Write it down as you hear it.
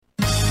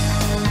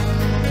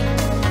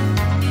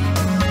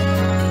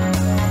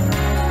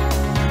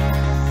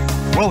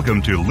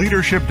Welcome to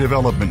Leadership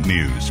Development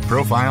News,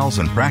 profiles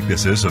and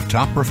practices of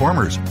top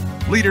performers.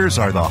 Leaders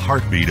are the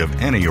heartbeat of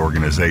any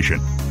organization.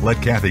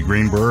 Let Kathy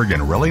Greenberg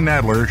and Relly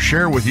Nadler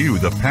share with you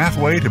the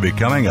pathway to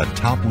becoming a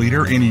top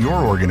leader in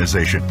your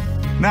organization.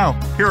 Now,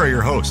 here are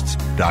your hosts,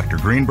 Dr.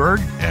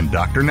 Greenberg and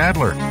Dr.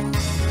 Nadler.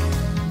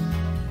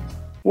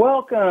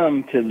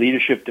 Welcome to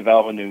Leadership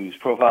Development News,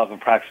 profiles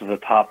and practices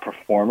of top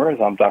performers.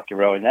 I'm Dr.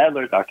 Relly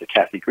Nadler. Dr.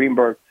 Kathy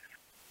Greenberg,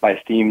 my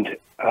esteemed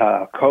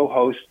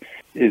co-host,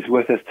 is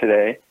with us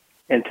today.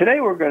 And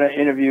today we're going to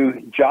interview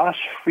Josh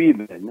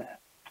Freedman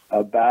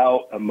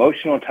about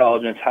emotional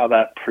intelligence, how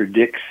that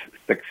predicts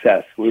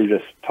success. We were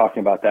just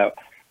talking about that.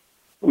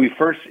 We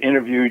first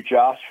interviewed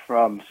Josh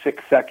from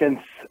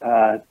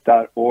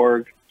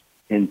 6seconds.org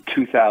in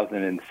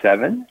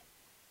 2007.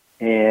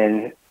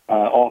 And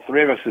all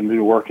three of us have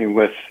been working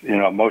with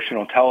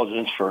emotional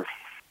intelligence for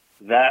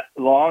that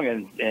long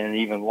and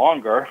even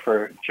longer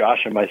for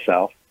Josh and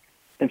myself.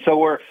 And so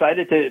we're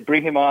excited to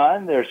bring him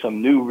on. There's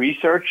some new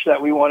research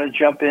that we want to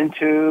jump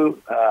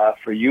into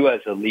for you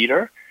as a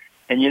leader.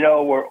 And,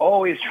 we're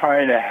always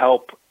trying to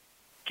help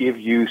give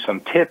you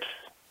some tips,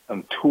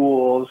 some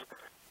tools,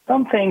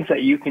 some things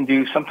that you can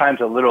do,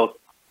 sometimes a little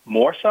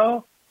more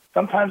so,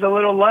 sometimes a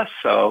little less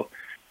so,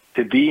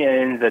 to be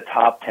in the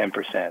top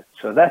 10%.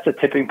 So that's a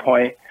tipping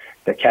point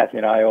that Kathy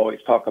and I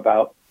always talk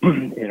about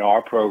in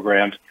our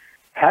programs.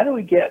 How do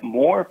we get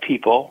more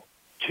people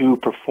to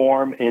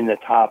perform in the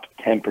top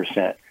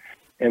 10%?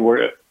 And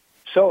we're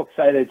so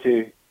excited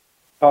to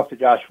talk to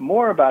Josh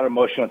more about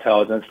emotional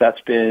intelligence.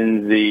 That's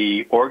been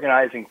the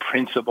organizing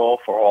principle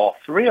for all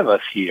three of us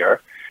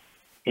here.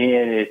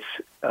 And it's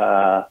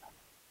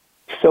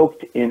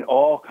soaked in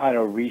all kind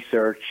of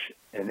research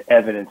and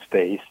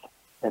evidence-based.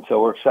 And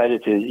so we're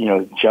excited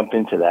to, jump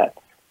into that.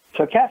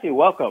 So, Kathy,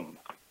 welcome.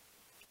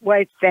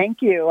 Well,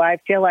 thank you. I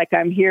feel like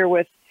I'm here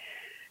with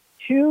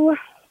two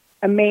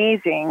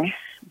amazing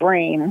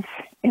brains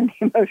in the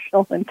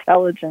emotional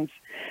intelligence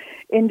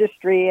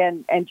industry.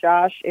 And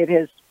Josh, it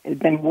has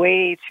been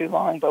way too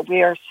long, but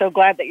we are so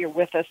glad that you're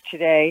with us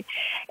today.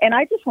 And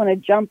I just want to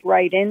jump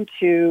right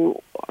into,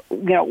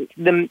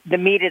 the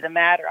meat of the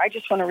matter. I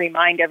just want to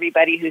remind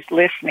everybody who's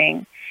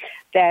listening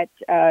that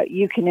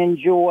you can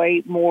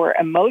enjoy more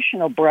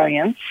emotional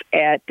brilliance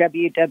at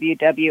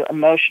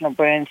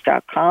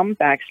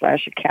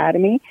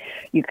www.emotionalbrilliance.com/academy.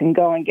 You can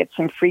go and get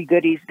some free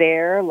goodies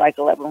there, like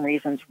 11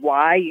 reasons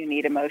why you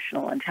need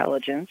emotional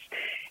intelligence.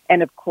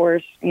 And of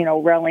course,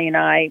 Relly and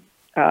I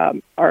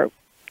are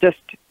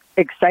just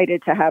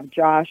excited to have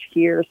Josh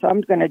here. So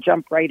I'm going to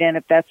jump right in,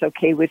 if that's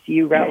okay with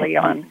you,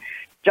 Relly, on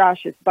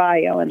Josh's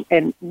bio.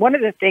 And one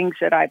of the things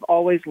that I've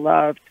always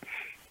loved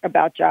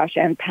about Josh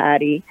and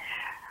Patty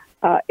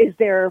is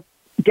their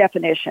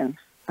definition,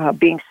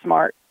 being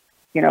smart,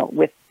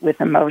 with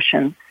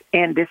emotions.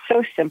 And it's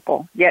so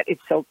simple, yet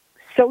it's so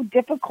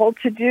difficult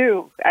to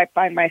do. I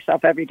find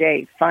myself every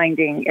day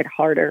finding it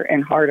harder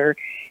and harder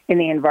in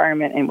the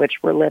environment in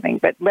which we're living.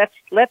 But let's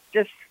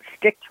just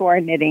stick to our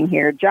knitting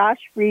here.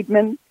 Josh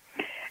Freedman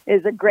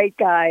is a great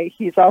guy.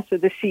 He's also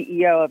the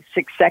CEO of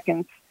 6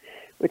 Seconds,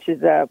 which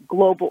is a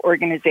global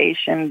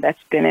organization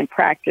that's been in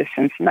practice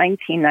since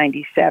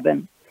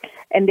 1997.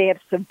 And they have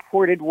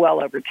supported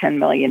well over 10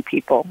 million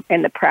people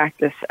in the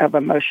practice of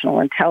emotional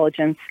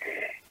intelligence.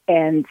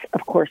 And,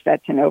 of course,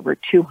 that's in over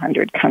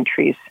 200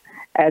 countries.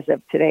 As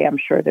of today, I'm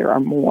sure there are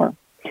more.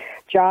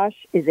 Josh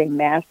is a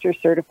master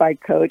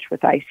certified coach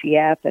with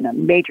ICF and a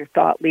major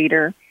thought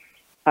leader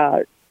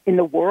in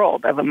the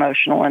world of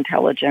emotional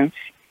intelligence.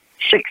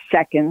 6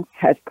 Seconds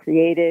has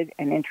created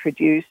and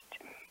introduced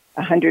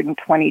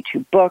 122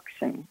 books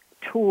and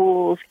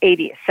tools,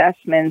 80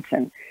 assessments,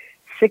 and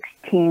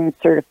 16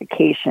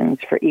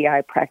 certifications for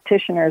EI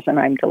practitioners, and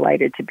I'm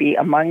delighted to be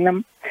among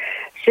them.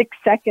 6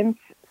 Seconds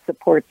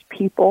supports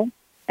people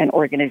and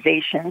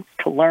organizations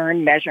to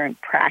learn, measure, and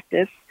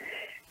practice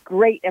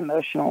great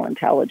emotional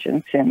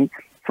intelligence, and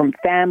from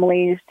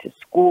families to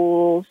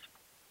schools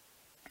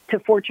to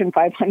Fortune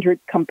 500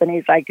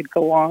 companies, I could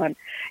go on.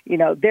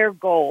 Their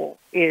goal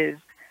is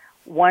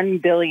 1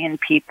 billion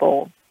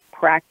people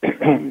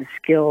practicing the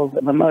skills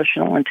of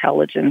emotional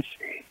intelligence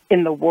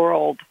in the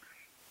world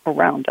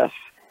around us.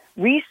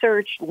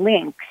 Research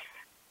links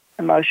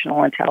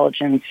emotional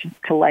intelligence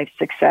to life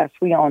success.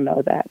 We all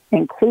know that,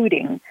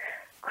 including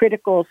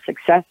critical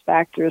success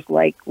factors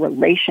like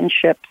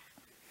relationships,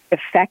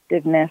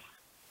 effectiveness,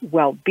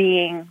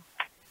 well-being,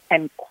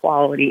 and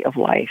quality of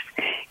life.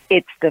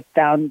 It's the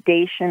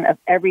foundation of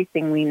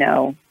everything we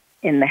know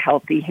in the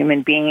healthy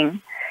human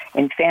being,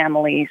 in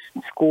families,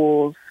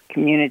 schools,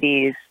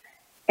 communities,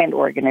 and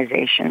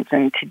organizations.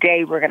 And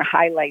today we're going to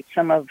highlight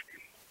some of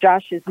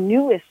Josh's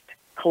newest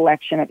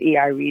collection of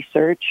EI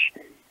research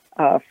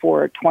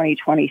for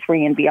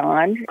 2023 and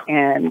beyond,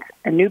 and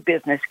a new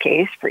business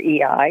case for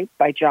EI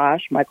by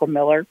Josh, Michael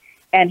Miller,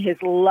 and his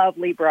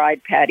lovely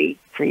bride, Patty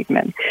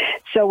Freedman.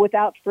 So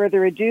without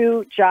further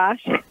ado,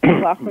 Josh,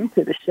 welcome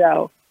to the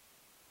show.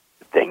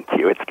 Thank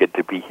you. It's good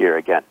to be here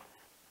again.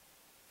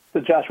 So,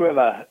 Josh, we have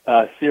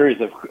a series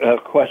of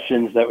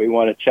questions that we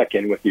want to check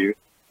in with you.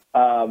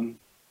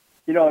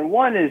 And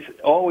one is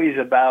always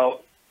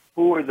about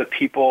who are the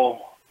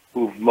people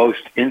who've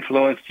most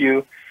influenced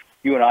you.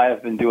 You and I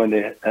have been doing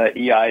the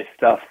EI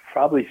stuff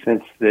probably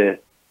since the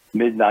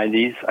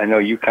mid-'90s. I know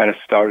you kind of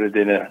started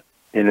in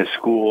a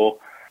school.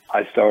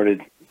 I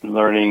started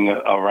learning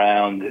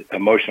around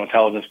emotional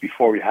intelligence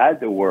before we had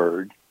the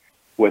word,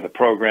 with a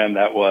program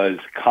that was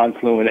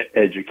confluent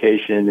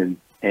education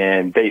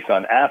and based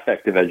on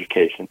affective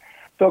education.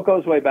 So it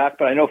goes way back,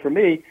 but I know for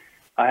me,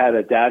 I had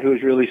a dad who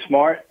was really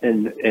smart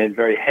and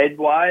very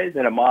head-wise,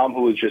 and a mom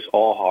who was just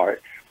all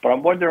heart. But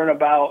I'm wondering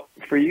about,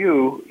 for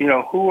you,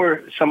 who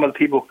are some of the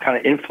people who kind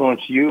of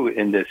influence you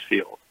in this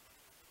field?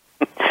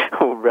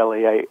 Oh,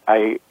 really?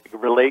 I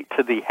relate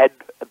to the head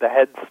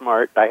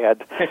smart. I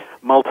had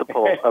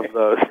multiple of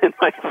those in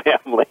my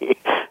family,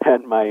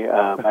 and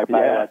my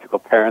biological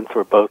parents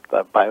were both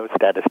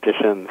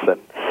biostatisticians,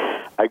 and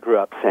I grew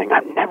up saying,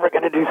 I'm never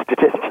going to do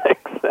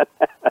statistics.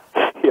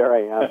 Here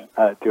I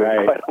am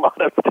doing quite a lot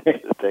of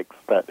statistics.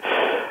 But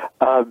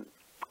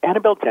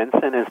Annabelle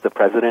Jensen is the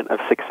president of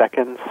 6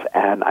 Seconds,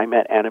 and I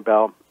met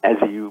Annabelle, as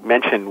you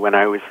mentioned, when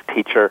I was a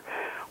teacher,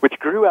 which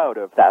grew out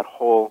of that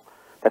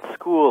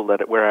school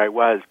where I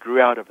was, grew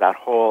out of that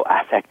whole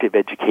affective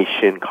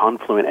education,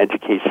 confluent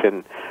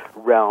education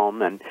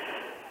realm. And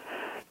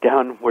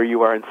down where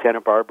you are in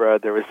Santa Barbara,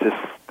 there was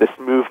this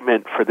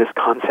movement for this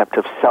concept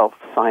of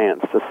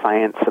self-science, the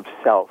science of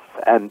self.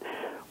 And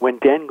when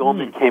Dan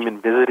Goleman came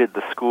and visited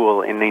the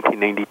school in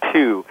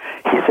 1992,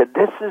 he said,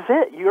 "This is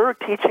it. You're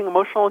teaching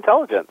emotional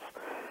intelligence."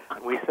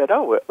 And we said,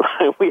 "Oh,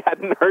 we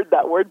hadn't heard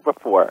that word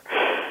before."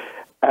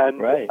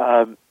 And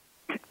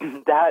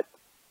that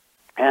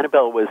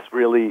Annabelle was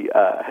really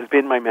has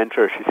been my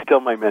mentor. She's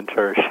still my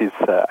mentor.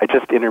 I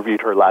just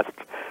interviewed her last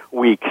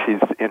week.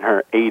 She's in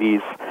her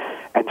 80s,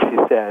 and she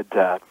said,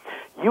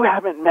 "You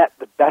haven't met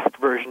the best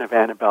version of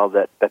Annabelle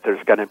that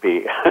there's going to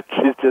be."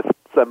 She's just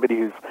somebody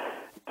who's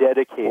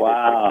dedicated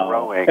to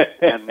growing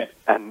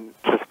and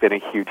just been a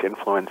huge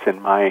influence in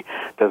my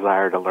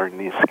desire to learn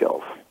these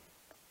skills.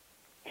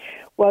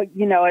 Well,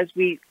 as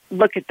we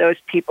look at those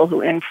people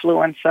who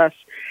influence us,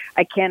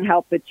 I can't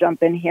help but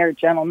jump in here,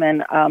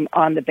 gentlemen,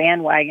 on the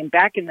bandwagon.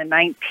 Back in the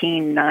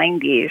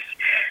 1990s,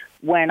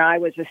 when I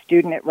was a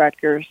student at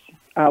Rutgers,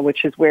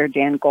 which is where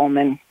Dan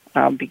Goleman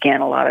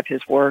began a lot of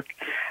his work,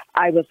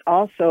 I was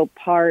also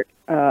part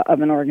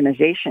of an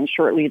organization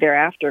shortly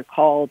thereafter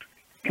called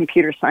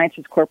Computer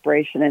Sciences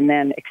Corporation, and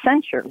then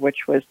Accenture,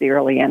 which was the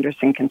early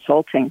Anderson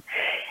Consulting.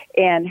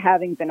 And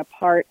having been a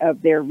part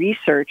of their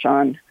research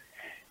on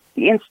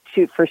the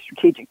Institute for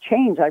Strategic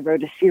Change, I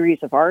wrote a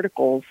series of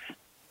articles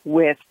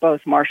with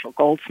both Marshall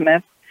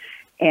Goldsmith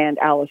and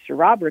Alistair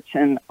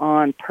Robertson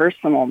on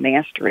personal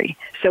mastery.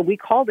 So we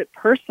called it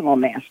personal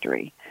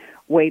mastery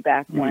way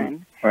back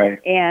when.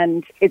 Right.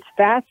 And it's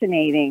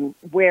fascinating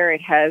where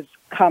it has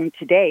come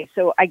today.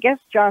 So I guess,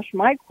 Josh,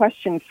 my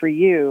question for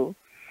you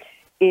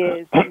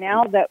is,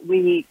 now that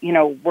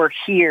we're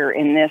here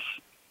in this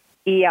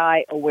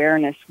EI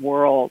awareness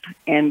world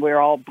and we're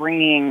all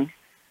bringing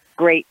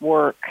great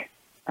work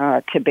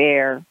to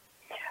bear,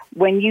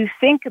 when you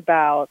think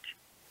about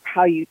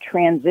how you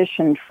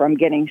transitioned from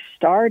getting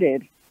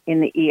started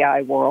in the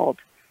EI world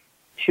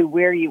to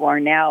where you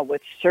are now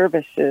with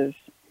services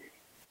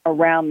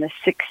around the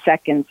 6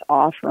 Seconds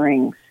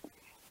offerings,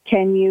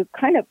 can you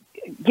kind of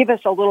give us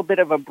a little bit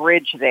of a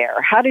bridge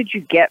there? How did you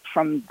get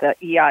from the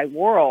EI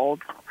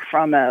world,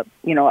 from an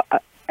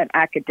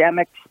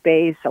academic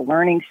space, a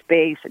learning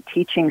space, a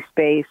teaching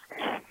space,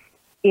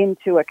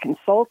 into a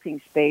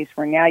consulting space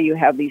where now you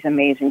have these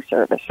amazing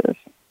services?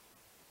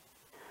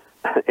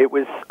 It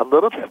was a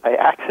little bit by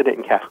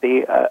accident,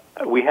 Kathy.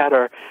 We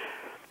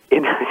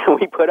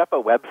put up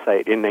a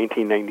website in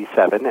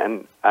 1997,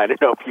 and I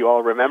don't know if you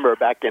all remember,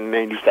 back in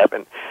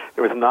 97,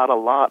 there was not a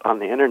lot on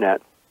the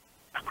internet,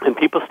 and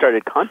people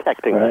started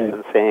contacting us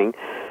and saying,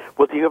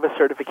 "Well, do you have a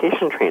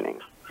certification training?"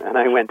 And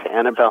I went to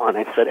Annabelle and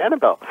I said,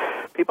 "Annabelle,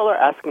 people are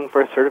asking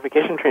for a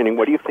certification training.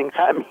 What do you think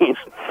that means?"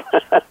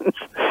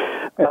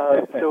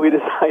 So we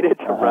decided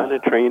to run a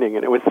training,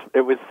 and it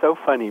was so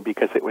funny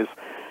because it was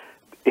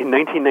in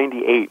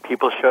 1998.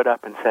 People showed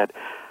up and said,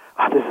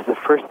 "Oh, this is the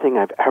first thing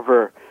I've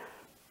ever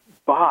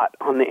bought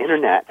on the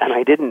internet, and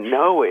I didn't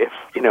know if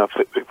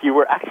you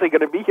were actually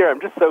going to be here.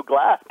 I'm just so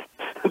glad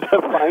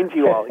to find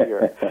you all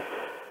here."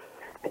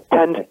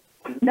 And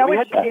we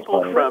had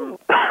people from.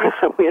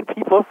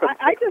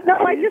 I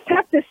just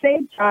have to say,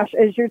 Josh,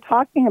 as you're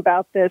talking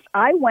about this,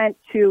 I went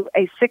to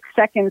a 6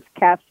 Seconds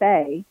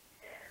cafe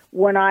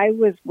when I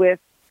was with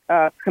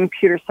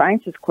Computer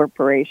Sciences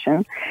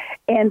Corporation,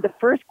 and the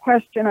first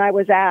question I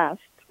was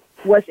asked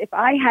was, if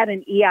I had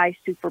an EI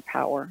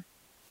superpower,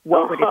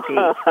 what would it be?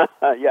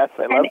 Yes,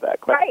 I love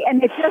that question. Right,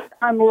 and it just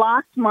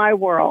unlocked my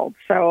world.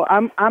 So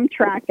I'm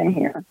tracking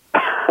here.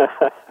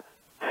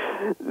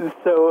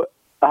 So.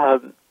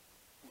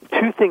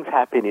 Two things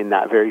happened in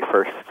that very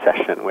first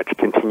session, which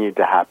continued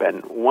to happen.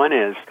 One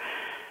is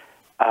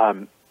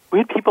we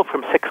had people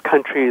from 6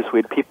 countries. We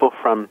had people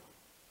from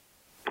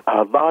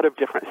a lot of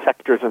different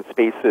sectors and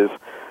spaces,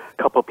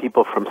 a couple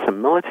people from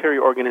some military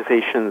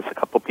organizations, a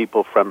couple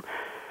people from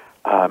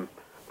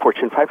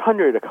Fortune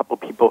 500, a couple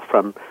people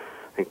from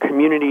the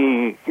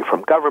community,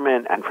 from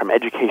government, and from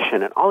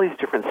education, and all these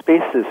different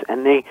spaces.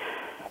 And they,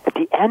 at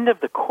the end of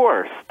the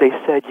course, they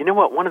said, you know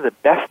what, one of the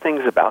best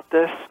things about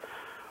this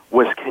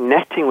was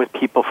connecting with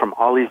people from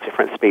all these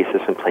different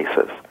spaces and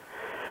places.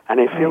 And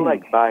I feel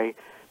like by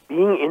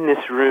being in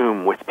this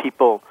room with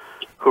people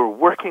who are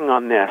working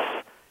on this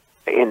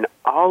in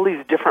all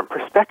these different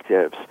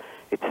perspectives,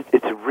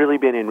 it's really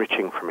been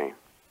enriching for me.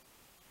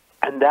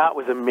 And that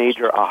was a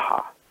major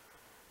aha.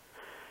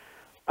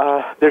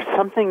 There's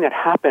something that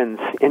happens,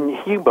 and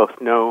you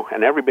both know,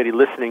 and everybody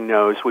listening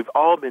knows, we've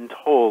all been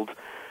told,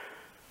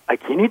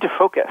 like, you need to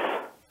focus,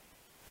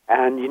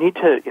 and you need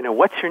to,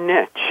 what's your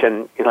niche,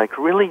 and,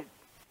 really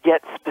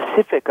get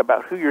specific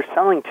about who you're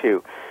selling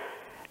to.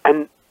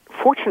 And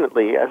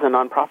fortunately, as a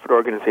nonprofit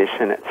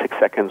organization at 6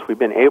 Seconds, we've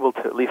been able to,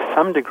 at least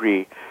some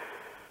degree,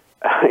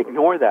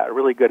 ignore that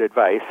really good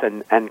advice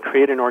and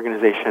create an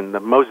organization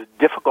the most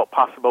difficult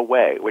possible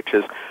way, which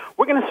is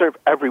we're going to serve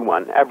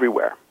everyone,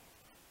 everywhere.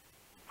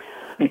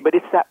 But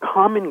it's that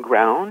common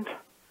ground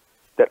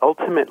that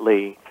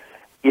ultimately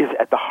is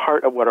at the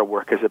heart of what our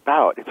work is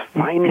about. It's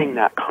finding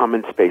that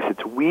common space.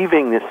 It's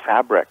weaving this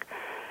fabric.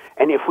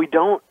 And if we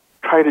don't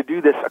try to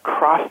do this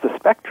across the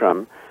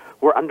spectrum,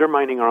 we're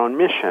undermining our own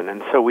mission.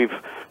 And so we've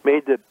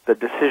made the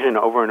decision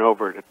over and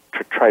over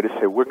to try to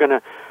say we're going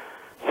to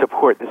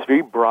support this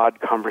very broad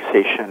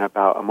conversation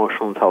about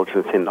emotional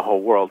intelligence in the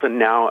whole world. And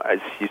now, as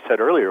you said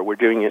earlier, we're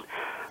doing it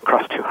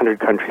across 200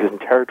 countries and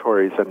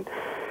territories. And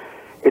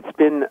it's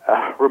been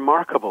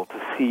remarkable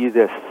to see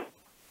this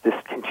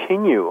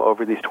continue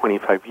over these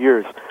 25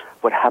 years,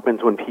 what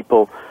happens when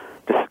people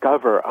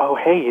discover, oh,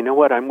 hey, you know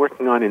what I'm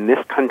working on in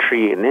this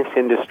country, in this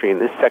industry, in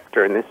this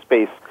sector, in this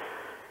space.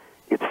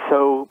 It's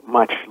so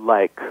much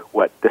like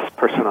what this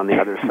person on the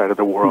other side of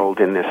the world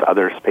in this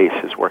other space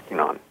is working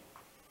on.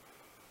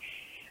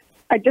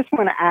 I just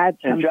want to add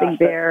something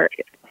there.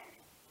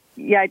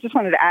 Yeah, I just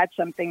wanted to add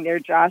something there,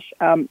 Josh.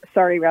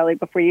 Sorry, Relly,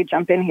 before you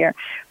jump in here.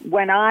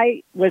 When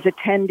I was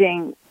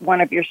attending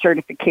one of your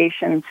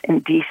certifications in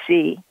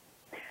D.C.,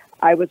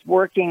 I was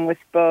working with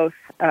both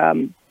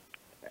a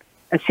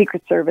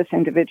Secret Service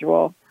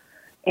individual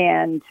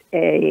and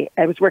I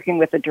was working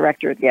with the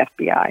director of the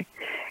FBI.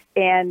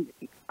 And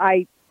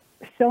I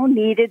so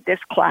needed this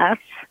class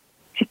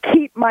to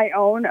keep my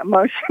own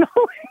emotional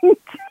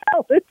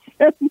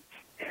intelligence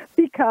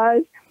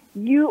because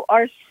you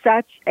are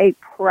such a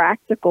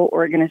practical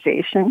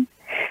organization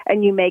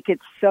and you make it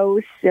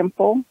so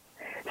simple.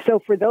 So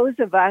for those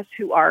of us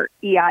who are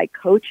EI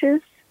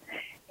coaches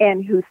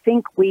and who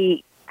think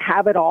we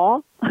have it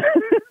all,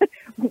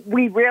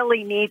 we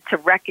really need to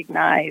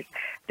recognize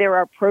there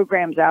are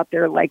programs out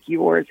there like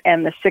yours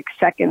and the 6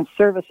 Second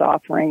service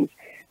offerings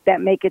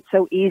that make it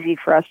so easy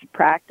for us to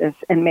practice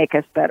and make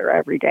us better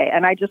every day.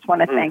 And I just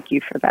want to thank you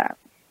for that.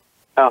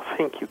 Oh,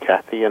 thank you,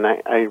 Kathy. And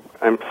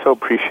I'm so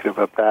appreciative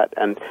of that.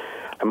 And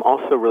I'm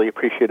also really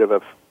appreciative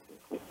of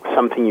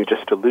something you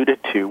just alluded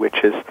to,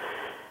 which is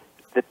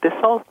that this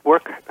all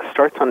work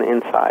starts on the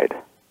inside.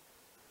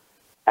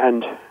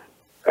 And,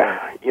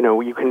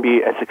 you can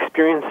be as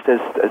experienced as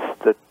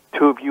the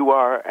two of you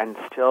are, and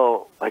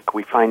still,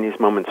 we find these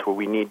moments where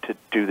we need to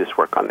do this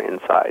work on the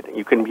inside.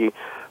 You can be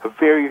a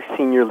very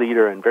senior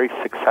leader and very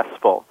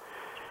successful,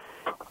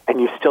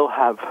 and you still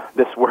have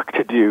this work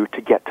to do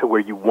to get to where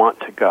you want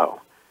to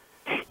go.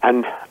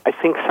 And I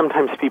think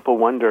sometimes people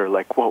wonder,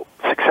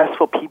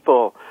 successful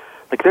people,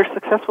 there's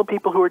successful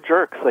people who are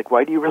jerks.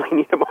 Why do you really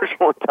need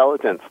emotional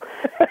intelligence?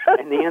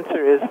 And the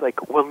answer is,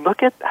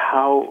 look at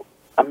how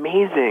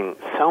amazing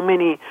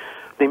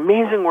the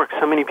amazing work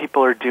so many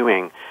people are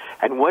doing.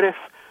 And what if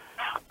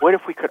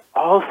we could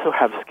also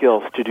have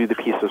skills to do the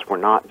pieces we're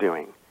not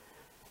doing?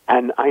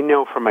 And I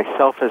know for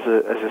myself as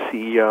a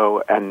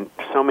CEO and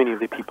so many of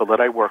the people that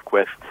I work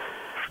with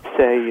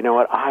say, you know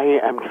what, I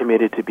am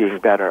committed to being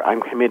better.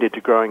 I'm committed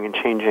to growing and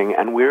changing.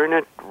 And we're in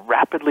a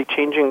rapidly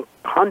changing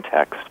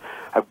context.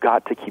 I've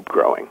got to keep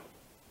growing.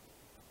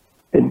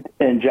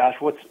 And Josh,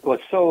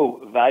 what's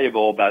so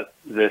valuable about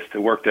this,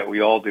 the work that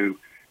we all do,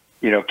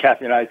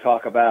 Kathy and I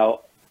talk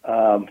about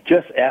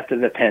just after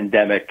the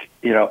pandemic,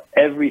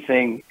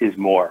 everything is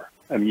more.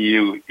 I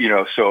mean,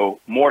 so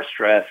more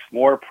stress,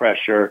 more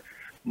pressure,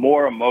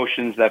 more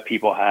emotions that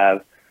people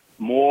have,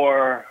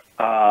 more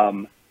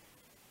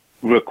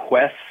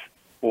requests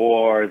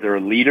for their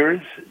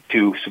leaders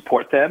to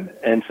support them.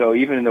 And so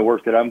even in the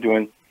work that I'm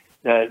doing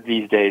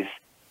these days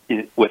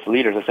with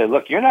leaders, I say,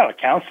 look, you're not a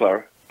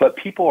counselor, but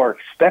people are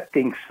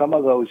expecting some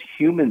of those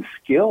human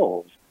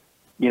skills,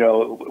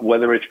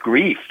 whether it's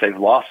grief, they've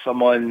lost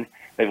someone,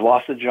 they've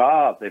lost a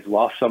job, they've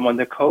lost someone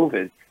to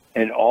COVID,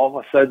 and all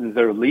of a sudden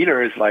their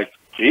leader is like,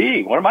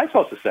 gee, what am I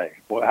supposed to say?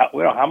 Well,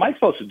 how am I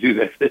supposed to do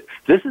this?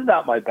 This is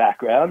not my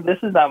background. This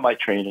is not my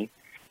training.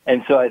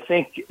 And so I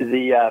think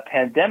the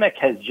pandemic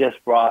has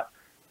just brought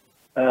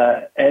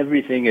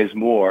everything is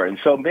more. And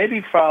so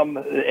maybe from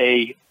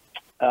a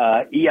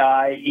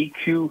EI,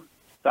 EQ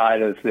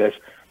side of this,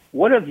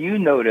 what have you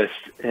noticed,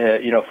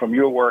 from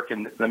your work?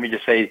 And let me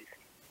just say,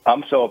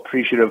 I'm so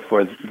appreciative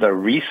for the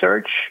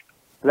research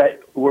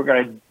that we're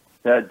going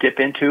to dip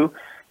into?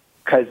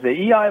 Because the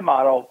EI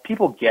model,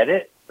 people get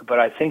it, but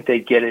I think they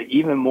get it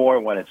even more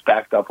when it's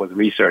backed up with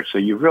research. So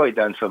you've really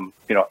done some,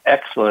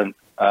 excellent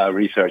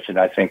research, and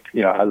I think,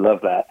 I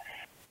love that.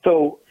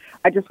 So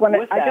I just want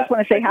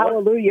to say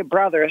hallelujah,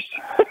 brothers.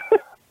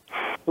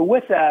 So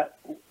with that,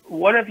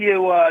 what have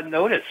you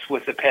noticed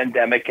with the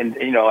pandemic, and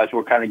as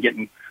we're kind of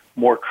getting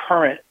more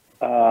current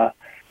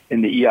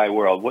in the EI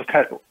world?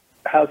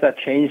 How's that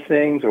changed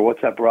things, or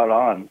what's that brought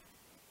on?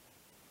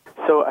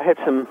 So I have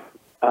some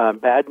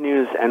bad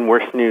news and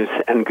worse news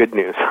and good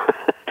news.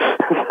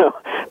 So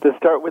to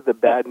start with the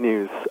bad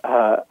news,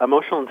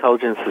 emotional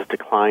intelligence has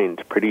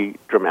declined pretty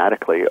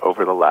dramatically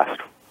over the last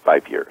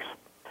 5 years.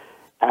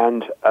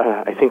 And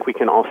I think we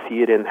can all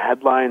see it in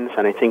headlines,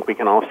 and I think we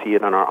can all see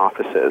it in our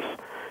offices.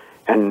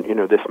 And,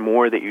 this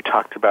more that you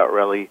talked about,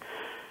 really,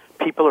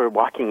 people are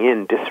walking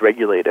in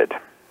dysregulated.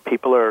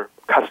 People are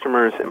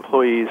customers,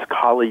 employees,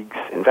 colleagues,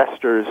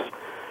 investors.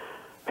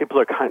 People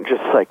are kind of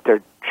just like,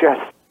 the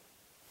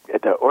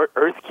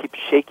earth keeps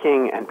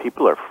shaking, and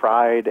people are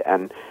fried,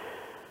 and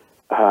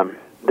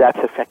that's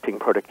affecting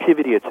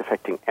productivity, it's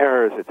affecting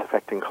errors, it's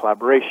affecting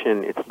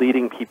collaboration, it's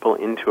leading people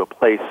into a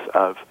place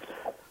of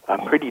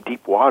pretty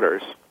deep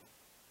waters.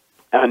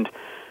 And,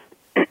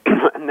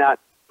 and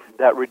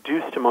that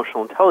reduced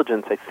emotional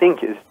intelligence, I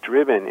think, is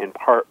driven in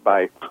part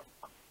by,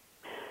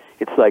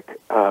 it's like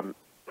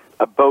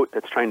a boat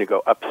that's trying to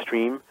go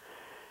upstream,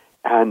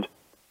 and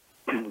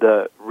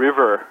the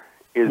river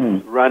is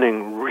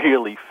running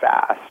really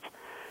fast,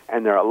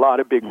 and there are a lot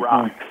of big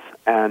rocks,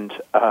 and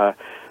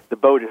the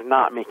boat is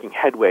not making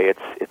headway.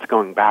 It's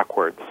going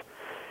backwards.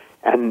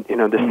 And,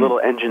 this little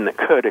engine that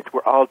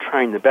we're all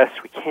trying the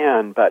best we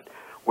can, but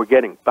we're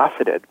getting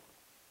buffeted.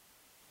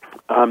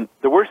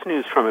 The worst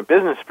news from a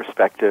business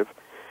perspective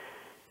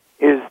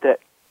is that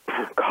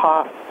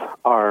costs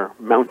are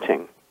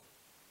mounting.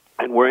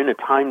 And we're in a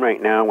time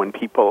right now when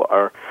people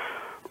are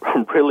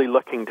really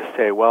looking to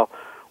say, well,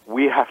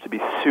 we have to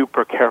be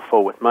super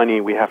careful with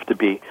money. We have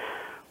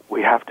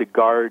to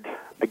guard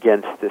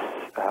against this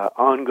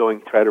ongoing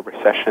threat of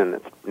recession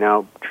that's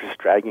now just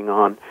dragging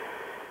on.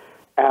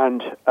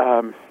 And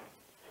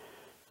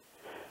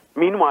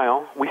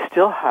meanwhile, we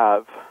still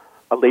have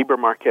a labor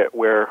market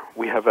where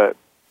we have a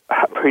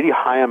pretty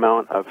high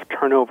amount of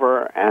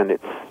turnover, and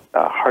it's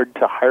hard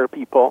to hire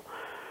people.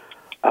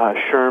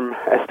 SHRM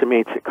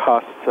estimates it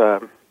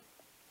costs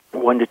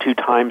 1 to 2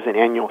 times an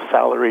annual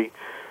salary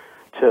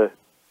to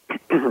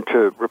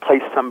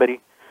replace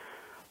somebody.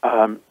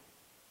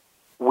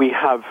 We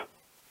have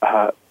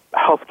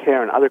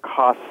healthcare and other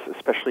costs,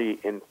 especially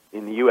in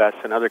the U.S.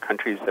 and other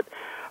countries, that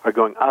are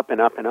going up and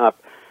up and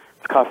up.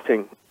 It's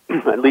costing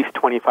at least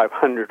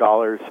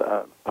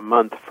 $2,500 a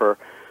month for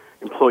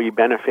employee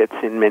benefits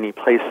in many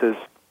places.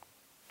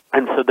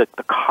 And so the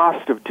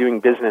cost of doing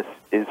business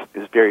is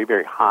very,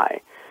 very high.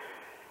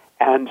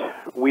 And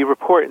we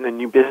report in the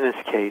new business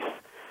case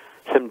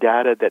some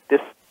data that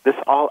this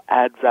all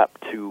adds up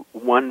to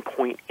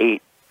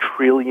 $1.8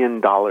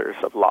 trillion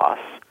of loss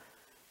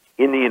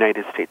in the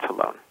United States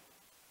alone.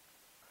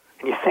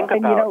 And you think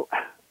about,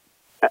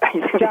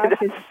 Josh,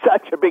 it's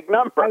such a big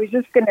number. I was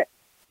just going to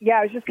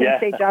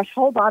say, Josh,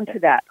 hold on to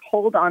that.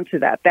 Hold on to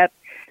that.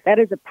 That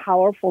is a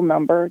powerful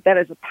number. That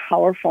is a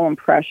powerful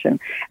impression.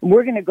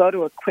 We're going to go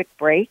to a quick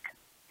break.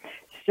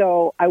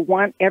 So I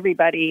want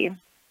everybody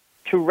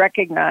to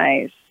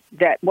recognize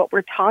that what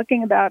we're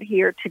talking about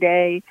here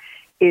today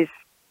is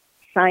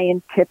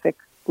scientific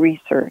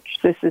research.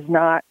 This is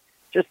not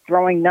just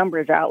throwing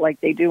numbers out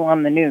like they do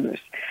on the news.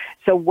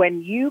 So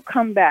when you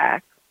come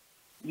back,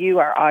 you,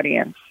 our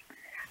audience,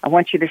 I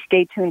want you to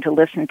stay tuned to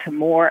listen to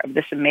more of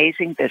this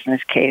amazing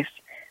business case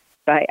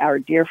by our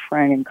dear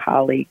friend and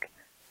colleague,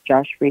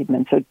 Josh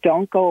Freedman. So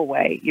don't go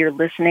away. You're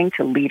listening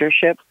to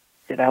Leadership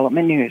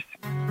Development News.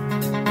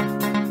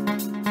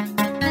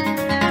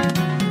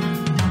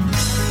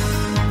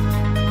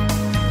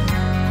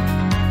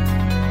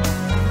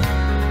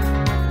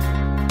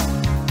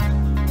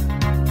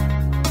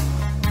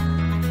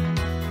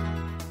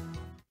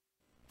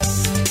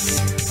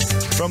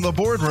 From the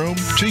boardroom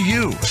to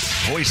you,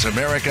 Voice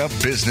America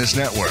Business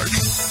Network.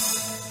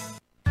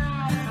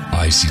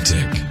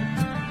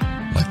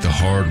 ICTech, like the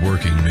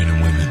hard-working men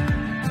and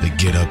women that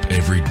get up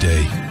every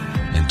day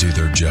and do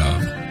their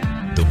job,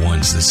 the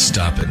ones that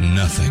stop at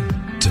nothing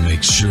to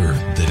make sure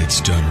that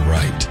it's done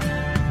right.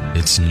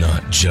 It's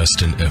not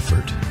just an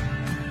effort.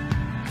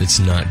 It's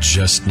not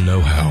just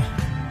know-how.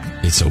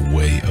 It's a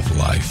way of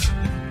life.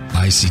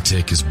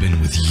 ICTech has been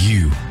with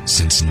you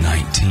since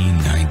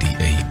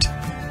 1998.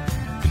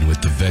 And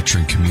with the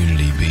veteran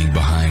community being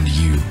behind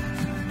you,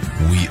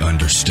 we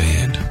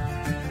understand.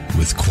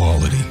 With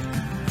quality,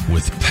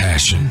 with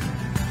passion,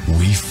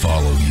 we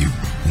follow you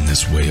in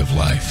this way of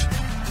life.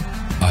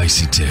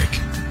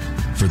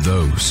 ICTech, for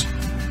those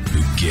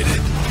who get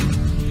it.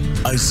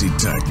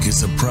 ICTech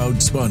is a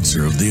proud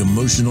sponsor of the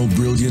Emotional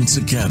Brilliance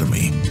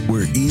Academy,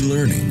 where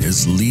e-learning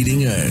is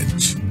leading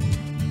edge.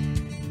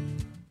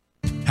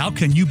 How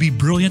can you be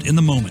brilliant in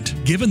the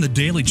moment, given the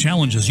daily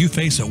challenges you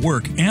face at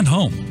work and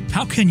home?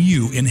 How can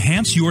you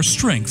enhance your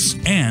strengths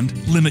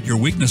and limit your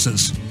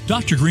weaknesses?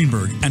 Dr.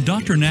 Greenberg and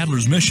Dr.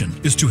 Nadler's mission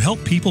is to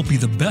help people be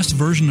the best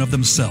version of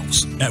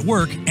themselves at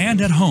work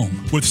and at home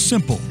with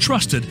simple,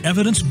 trusted,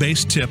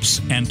 evidence-based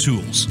tips and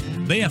tools.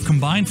 They have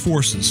combined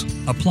forces,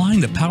 applying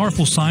the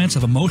powerful science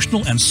of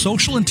emotional and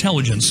social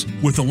intelligence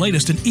with the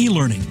latest in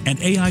e-learning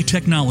and AI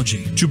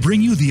technology to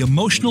bring you the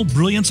Emotional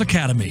Brilliance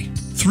Academy.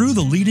 Through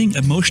the leading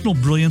Emotional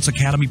Brilliance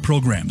Academy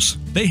programs,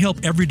 they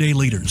help everyday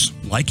leaders,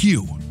 like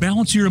you,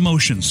 balance your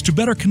emotions to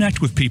better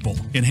connect with people,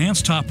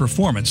 enhance top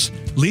performance,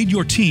 lead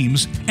your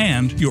teams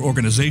and your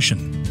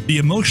organization. The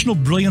Emotional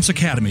Brilliance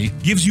Academy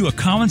gives you a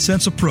common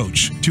sense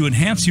approach to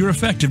enhance your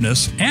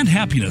effectiveness and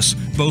happiness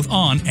both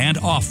on and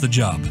off the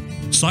job.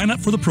 Sign up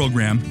for the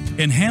program,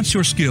 enhance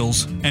your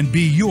skills, and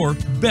be your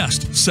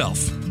best self.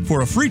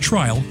 For a free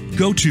trial,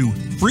 go to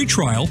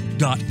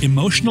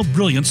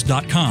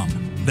freetrial.emotionalbrilliance.com.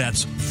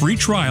 That's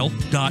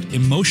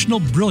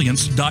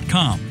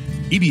freetrial.emotionalbrilliance.com.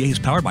 EBA is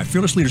powered by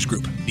Fearless Leaders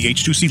Group, the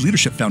H2C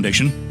Leadership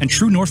Foundation, and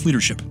True North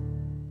Leadership.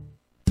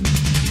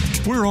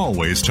 We're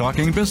always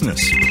talking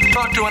business.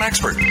 Talk to an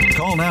expert.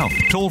 Call now,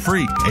 toll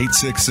free,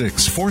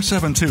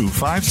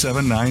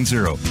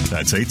 866-472-5790.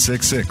 That's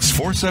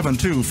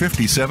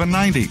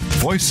 866-472-5790.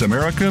 Voice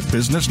America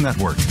Business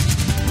Network.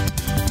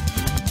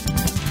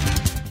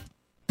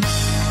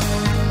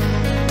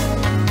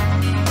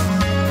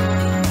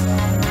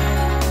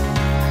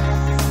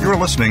 You're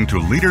listening to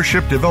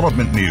Leadership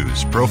Development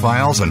News,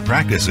 profiles and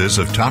practices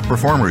of top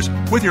performers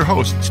with your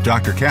hosts,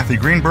 Dr. Kathy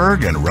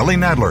Greenberg and Relly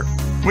Nadler.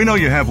 We know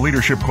you have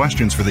leadership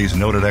questions for these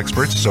noted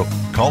experts, so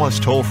call us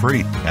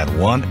toll-free at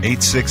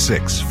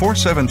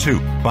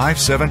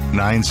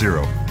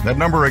 1-866-472-5790. That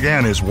number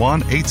again is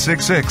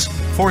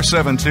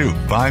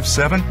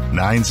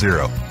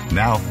 1-866-472-5790.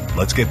 Now,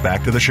 let's get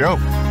back to the show.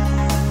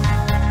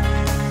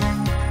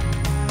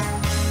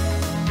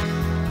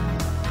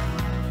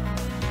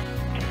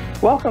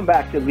 Welcome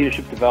back to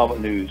Leadership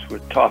Development News. We're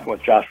talking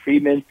with Josh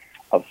Freedman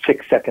of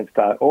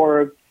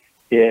 6seconds.org.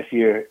 If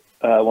you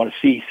want to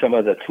see some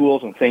of the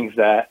tools and things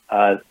that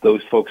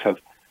those folks have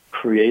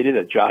created,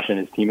 that Josh and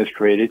his team has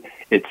created,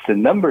 it's the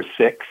number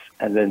 6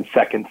 and then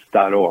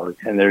seconds.org.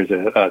 And there's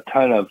a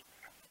ton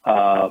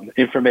of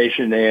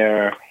information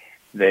there.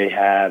 They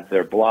have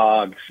their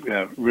blogs,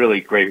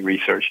 really great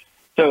research.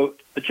 So,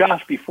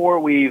 Josh, before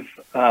we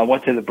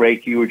went to the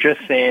break, you were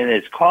just saying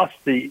it's cost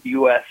the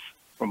U.S.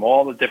 from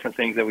all the different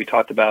things that we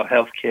talked about,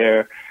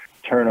 healthcare,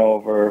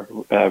 turnover,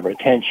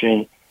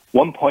 retention,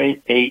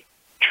 $1.8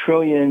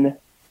 trillion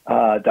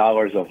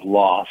of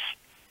loss.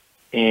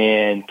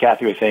 And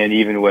Kathy was saying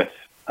even with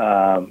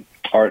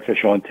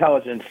artificial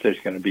intelligence,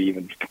 there's going to be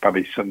even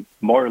probably some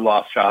more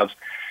lost jobs.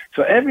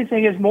 So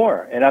everything is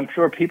more. And I'm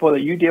sure people that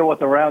you deal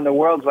with around the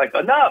world is like,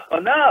 enough,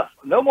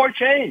 no more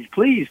change,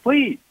 please.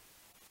 So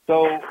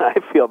I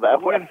feel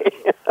that way.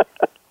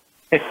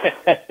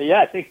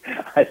 Yeah,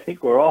 I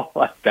think we're all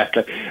like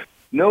that.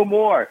 No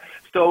more.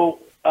 So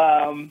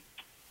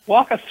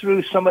walk us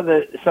through some of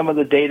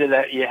the data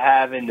that you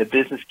have in the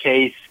business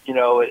case,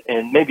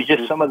 and maybe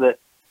just some of the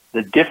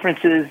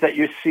differences that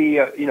you see,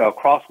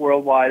 across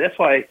worldwide. That's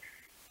why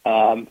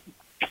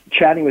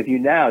chatting with you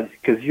now,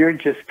 because you're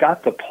just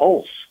got the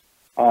pulse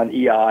on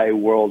EI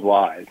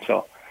worldwide.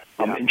 So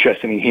I'm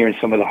interested in hearing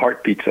some of the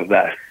heartbeats of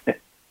that.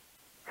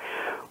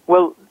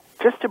 Well,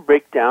 just to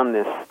break down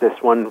this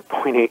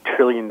 $1.8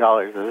 trillion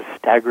is a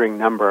staggering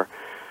number.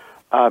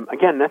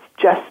 Again, that's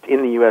just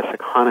in the U.S.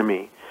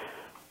 economy.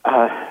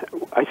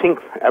 I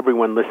think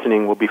everyone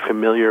listening will be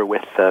familiar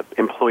with the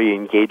employee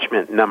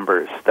engagement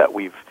numbers that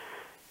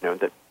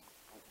that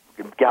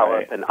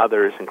Gallup and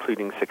others,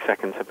 including 6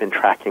 Seconds, have been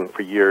tracking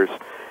for years.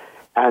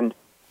 And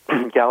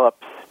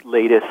Gallup's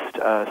latest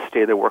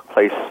State of the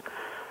Workplace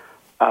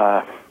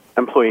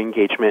employee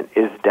engagement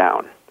is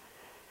down.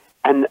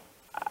 And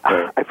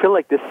I feel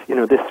like this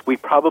we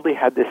probably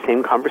had this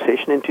same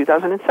conversation in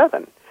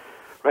 2007,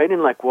 right?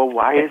 And like, well,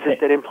 why is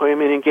it that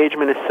employment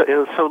engagement is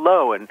so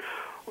low, and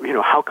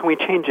how can we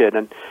change it?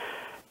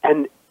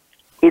 And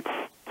it's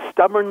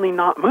stubbornly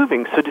not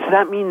moving. So does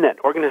that mean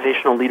that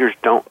organizational leaders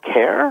don't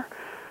care?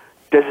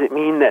 Does it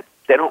mean that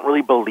they don't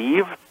really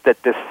believe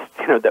that this,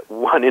 that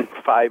 1 in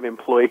 5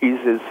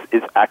 employees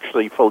is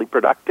actually fully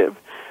productive?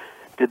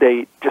 Do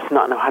they just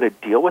not know how to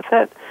deal with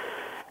it?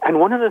 And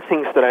one of the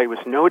things that I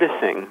was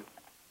noticing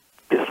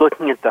is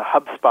looking at the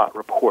HubSpot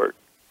report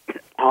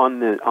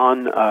on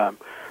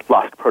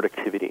lost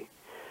productivity.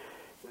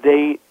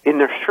 In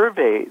their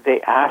survey,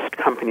 they asked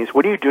companies,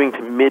 what are you doing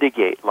to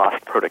mitigate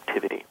lost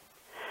productivity?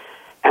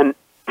 And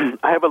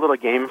I have a little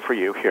game for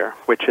you here,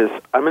 which is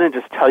I'm going to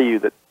just tell you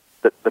that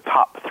the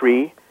top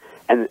 3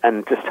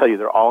 and just tell you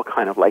they're all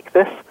kind of like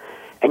this,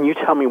 and you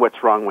tell me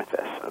what's wrong with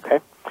this, okay?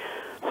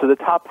 So the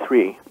top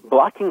 3,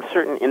 blocking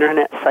certain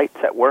internet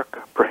sites at work,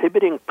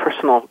 prohibiting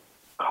personal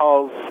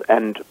calls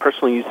and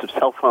personal use of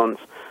cell phones,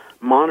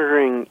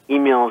 monitoring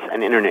emails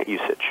and internet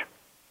usage.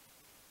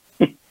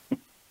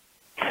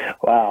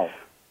 Wow.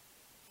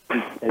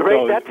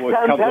 Right, that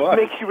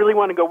makes you really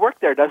want to go work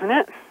there, doesn't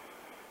it?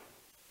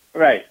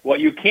 Right. What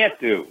you can't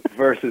do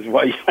versus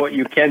what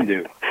you can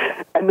do.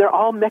 And they're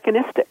all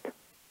mechanistic.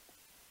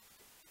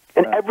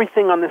 And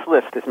everything on this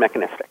list is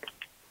mechanistic.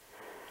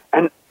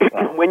 And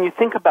when you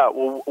think about,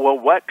 well,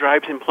 what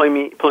drives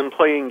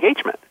employee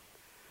engagement?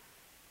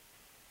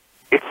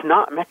 It's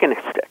not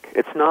mechanistic.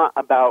 It's not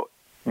about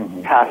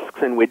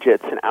tasks and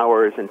widgets and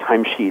hours and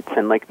timesheets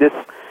and like this.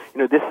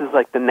 This is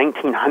like the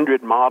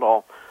 1900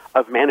 model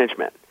of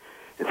management.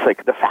 It's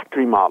like the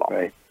factory model.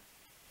 Right.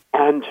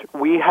 And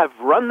we have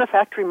run the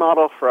factory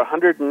model for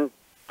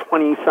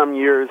 120 some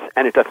years,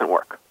 and it doesn't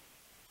work.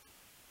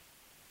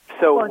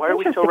 So why are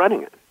we still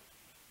running it?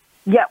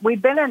 Yeah,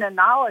 we've been in a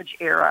knowledge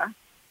era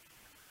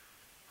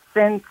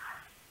since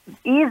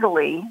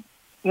easily,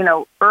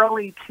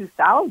 early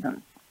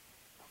 2000s.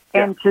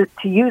 Yeah. And to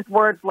use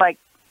words like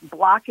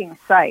blocking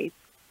sites,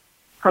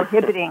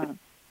 prohibiting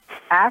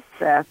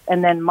access,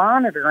 and then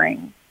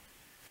monitoring,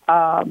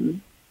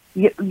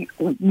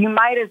 you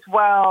might as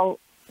well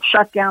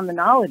shut down the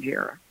knowledge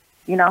era,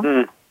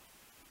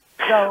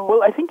 So,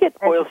 well, I think it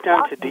boils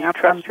down to, do you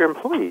trust your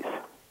employees?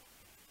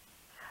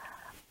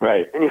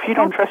 Right. And if you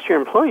don't trust your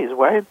employees,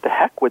 why the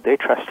heck would they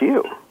trust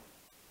you?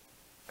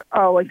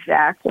 Oh,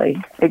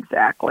 exactly.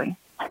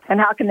 And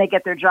how can they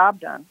get their job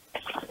done?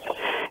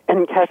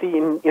 And Kathy,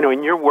 in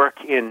your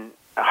work in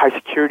high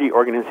security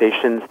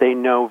organizations, they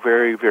know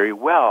very, very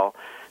well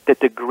that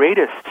the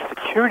greatest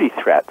security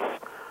threats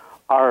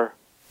are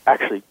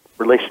actually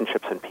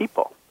relationships and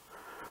people,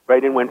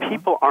 right? And when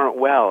people aren't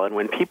well, and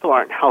when people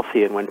aren't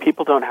healthy, and when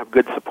people don't have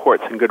good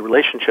supports and good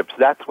relationships,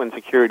 that's when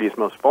security is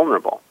most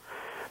vulnerable.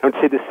 I would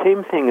say the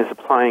same thing is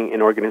applying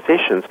in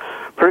organizations.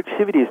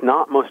 Productivity is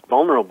not most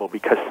vulnerable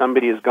because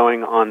somebody is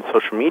going on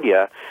social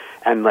media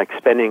and like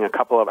spending a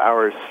couple of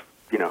hours,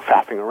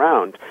 faffing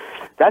around.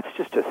 That's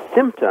just a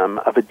symptom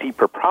of a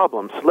deeper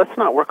problem. So let's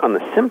not work on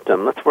the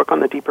symptom. Let's work on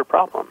the deeper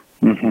problem.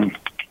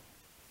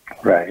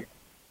 Mm-hmm. Right.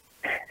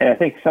 And I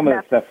think some of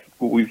the stuff,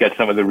 we've got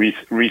some of the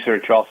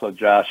research also,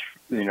 Josh,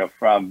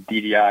 from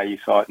DDI, you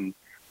saw it in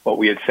what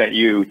we had sent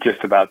you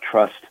just about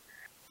trust.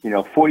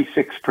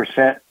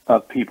 46%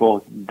 of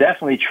people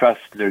definitely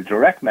trust their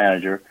direct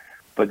manager,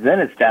 but then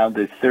it's down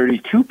to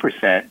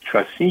 32%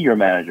 trust senior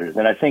managers.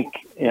 And I think,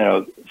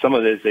 some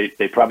of this,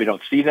 they probably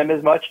don't see them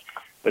as much,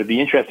 but it'd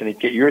be interesting to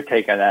get your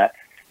take on that.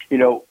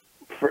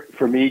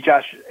 For me,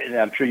 Josh, and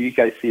I'm sure you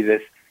guys see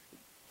this,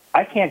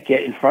 I can't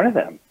get in front of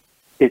them.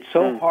 It's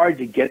so hard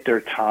to get their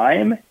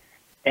time,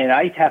 and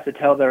I have to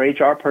tell their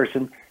HR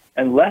person,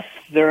 unless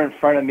they're in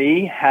front of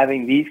me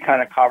having these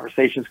kind of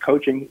conversations,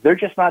 coaching, they're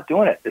just not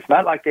doing it. It's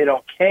not like they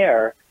don't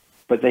care,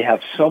 but they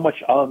have so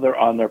much other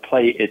on their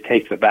plate, it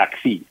takes a back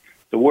seat.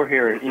 So we're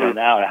here,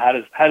 now.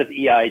 How does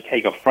EI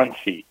take a front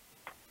seat?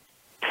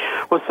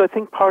 Well, so I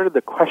think part of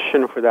the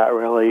question for that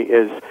really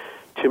is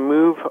to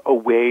move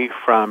away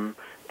from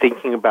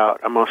thinking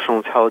about emotional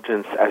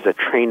intelligence as a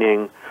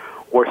training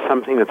or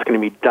something that's going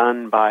to be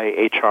done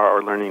by HR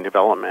or learning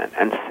development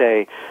and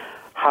say,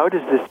 how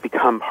does this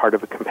become part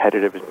of a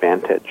competitive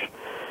advantage?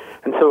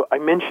 And so I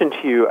mentioned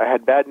to you, I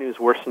had bad news,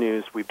 worse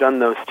news. We've done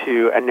those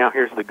two, and now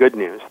here's the good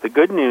news. The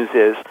good news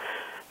is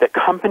that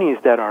companies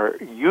that are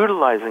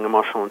utilizing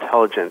emotional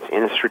intelligence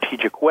in a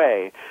strategic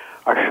way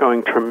are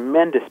showing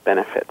tremendous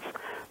benefits.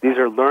 These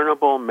are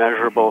learnable,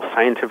 measurable,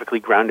 scientifically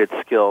grounded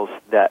skills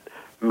that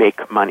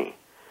make money.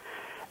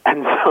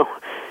 And so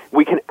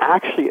we can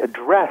actually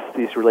address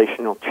these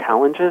relational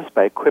challenges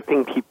by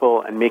equipping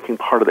people and making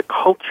part of the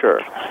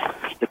culture,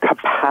 the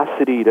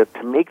capacity to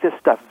make this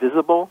stuff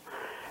visible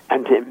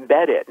and to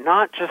embed it,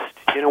 not just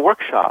in a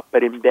workshop,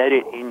 but embed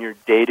it in your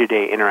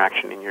day-to-day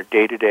interaction, in your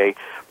day-to-day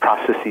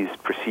processes,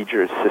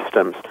 procedures,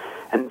 systems.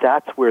 And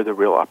that's where the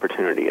real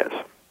opportunity is.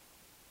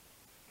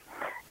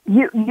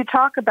 You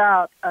talk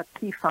about a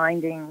key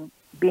finding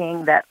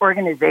being that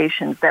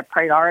organizations that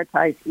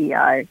prioritize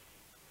EI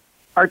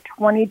are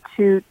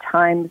 22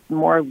 times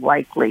more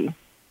likely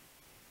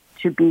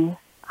to be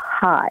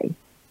high.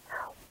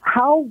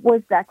 How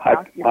was that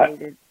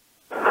calculated?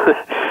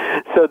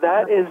 So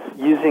that is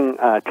using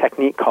a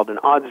technique called an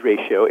odds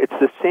ratio. It's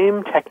the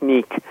same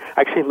technique.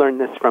 I actually learned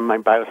this from my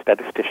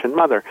biostatistician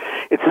mother.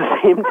 It's the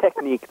same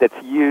technique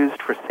that's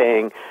used for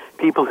saying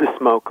people who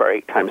smoke are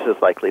 8 times as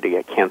likely to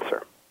get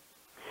cancer.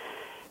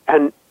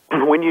 And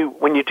when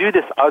you do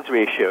this odds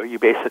ratio, you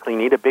basically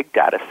need a big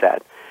data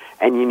set,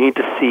 and you need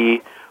to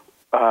see,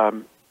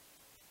 what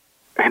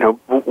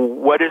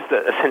is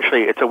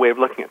essentially, it's a way of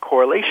looking at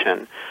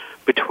correlation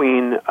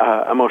between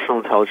emotional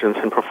intelligence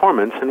and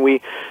performance. And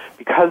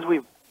because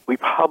we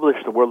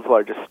published the world's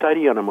largest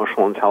study on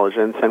emotional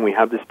intelligence, and we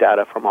have this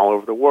data from all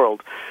over the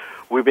world,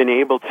 we've been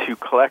able to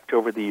collect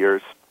over the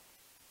years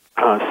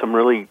some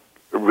really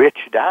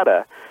rich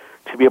data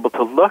to be able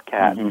to look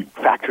at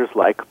factors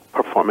like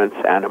performance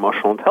and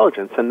emotional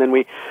intelligence. And then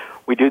we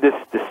do this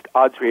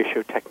odds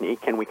ratio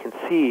technique, and we can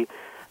see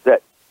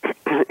that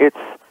it's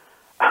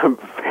a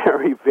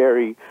very,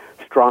 very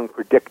strong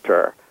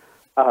predictor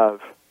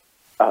of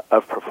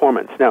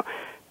performance. Now,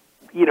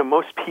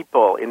 most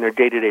people in their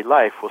day-to-day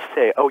life will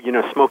say,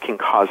 smoking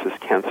causes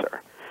cancer.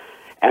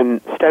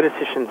 And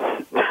statisticians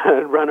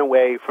run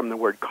away from the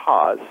word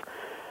cause.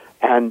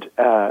 And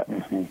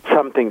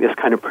this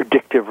kind of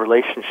predictive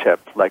relationship,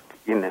 like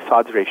in this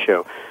odds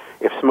ratio,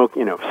 if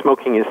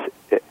smoking is,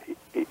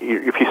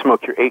 if you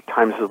smoke, you're 8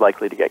 times as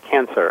likely to get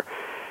cancer.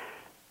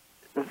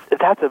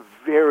 That's a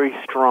very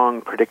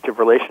strong predictive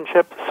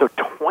relationship. So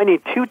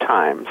 22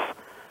 times,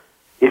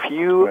 if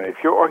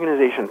your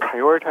organization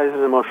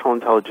prioritizes emotional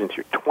intelligence,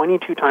 you're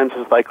 22 times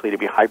as likely to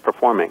be high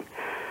performing.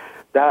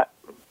 That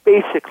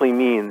basically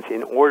means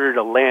in order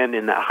to land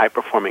in that high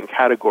performing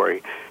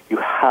category, you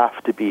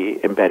have to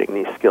be embedding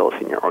these skills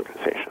in your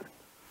organization.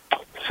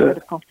 So,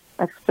 critical.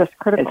 That's just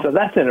critical. And so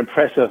that's an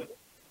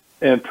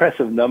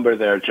impressive number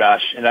there,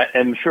 Josh. And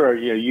I'm sure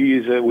you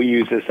use it. We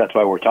use this. That's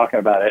why we're talking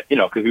about it.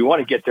 Because we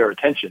want to get their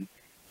attention.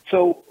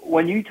 So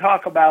when you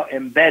talk about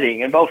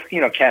embedding, and both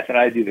Kath and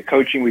I do the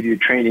coaching, we do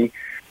training.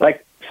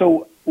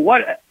 So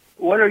what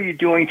are you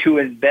doing to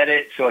embed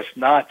it so it's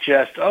not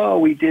just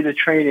we did a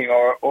training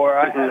or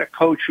I had a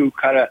coach who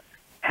kind of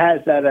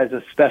has that as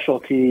a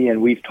specialty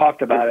and we've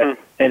talked about it.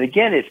 And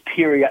again, it's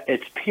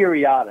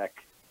periodic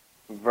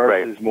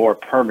versus more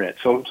permanent.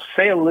 So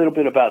say a little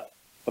bit about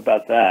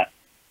that.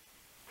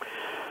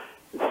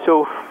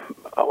 So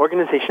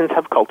organizations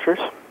have cultures,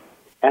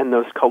 and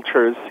those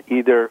cultures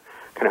either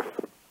kind of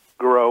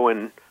grow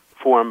and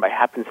form by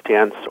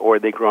happenstance or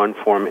they grow and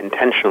form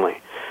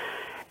intentionally.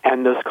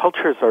 And those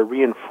cultures are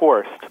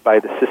reinforced by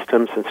the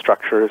systems and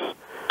structures,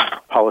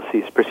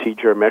 policies,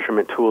 procedure,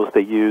 measurement tools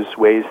they use,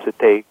 ways that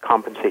they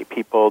compensate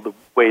people, the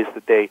ways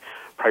that they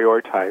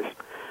prioritize.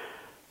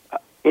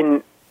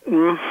 In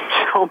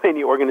so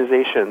many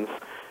organizations,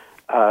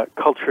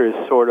 culture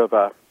is sort of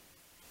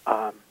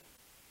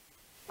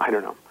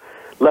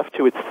left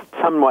to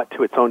somewhat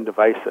to its own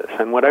devices.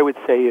 And what I would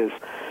say is,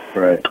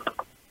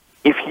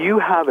 if you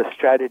have a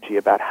strategy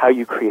about how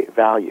you create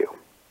value,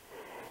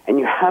 and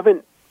you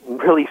haven't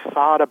really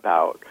thought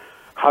about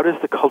how does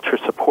the culture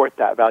support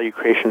that value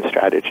creation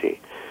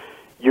strategy,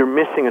 you're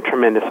missing a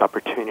tremendous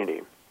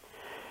opportunity.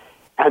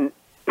 And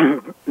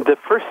the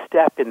first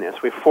step in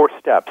this, we have 4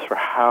 steps for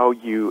how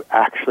you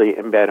actually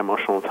embed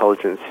emotional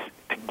intelligence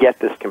to get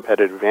this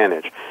competitive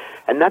advantage.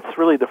 And that's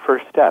really the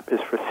first step, is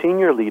for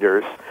senior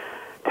leaders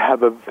to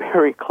have a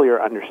very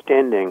clear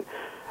understanding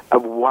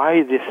of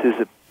why this is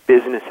a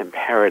business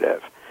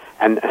imperative.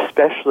 And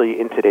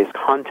especially in today's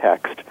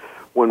context,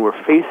 when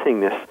we're facing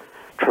this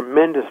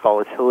tremendous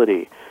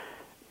volatility,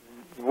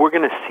 we're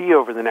going to see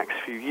over the next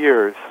few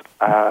years,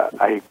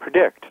 I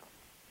predict,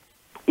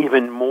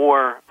 even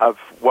more of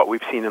what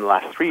we've seen in the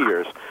last 3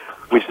 years,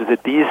 which is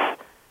that these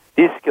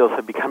skills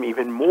have become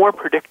even more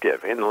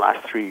predictive in the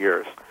last 3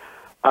 years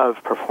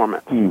of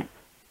performance.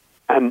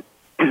 And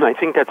I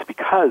think that's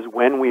because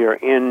when we are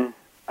in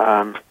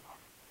a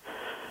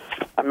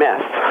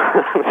mess,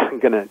 I'm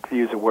going to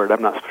use a word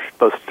I'm not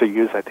supposed to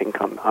use, I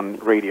think, on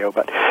radio,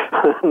 but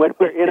when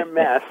we're in a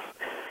mess,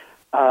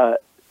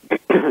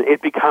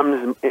 it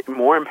becomes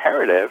more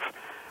imperative.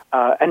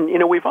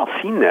 And, we've all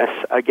seen this.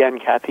 Again,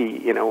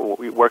 Kathy,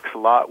 we works a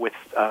lot with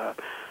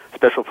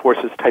special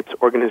forces types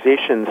of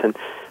organizations, and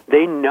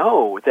they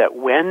know that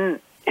when,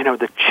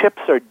 the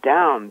chips are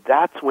down,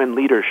 that's when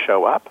leaders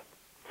show up.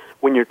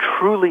 When you're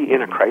truly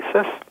in a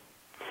crisis,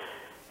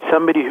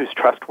 somebody who's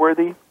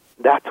trustworthy,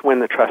 that's when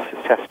the trust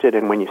is tested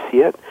and when you see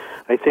it.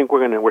 I think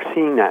we're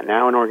seeing that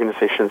now in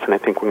organizations, and I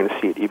think we're going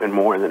to see it even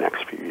more in the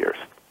next few years.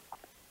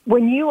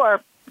 When you are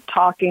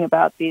talking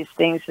about these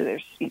things,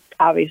 there's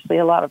obviously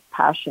a lot of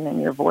passion in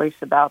your voice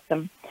about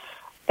them.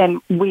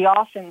 And we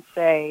often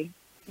say,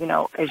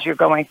 as you're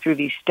going through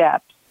these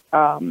steps,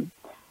 the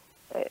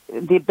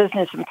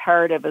business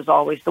imperative is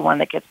always the one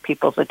that gets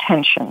people's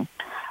attention.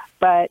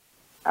 But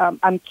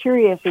I'm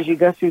curious, as you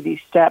go through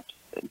these steps,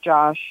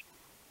 Josh,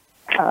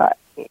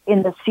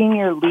 in the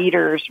senior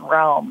leaders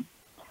realm,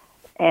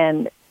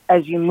 and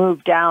as you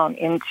move down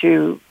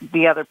into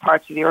the other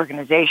parts of the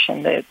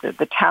organization,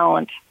 the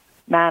talent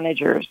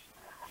managers,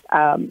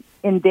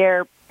 in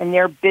their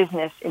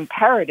business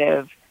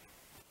imperative,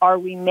 are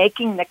we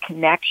making the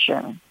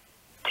connection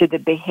to the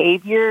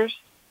behaviors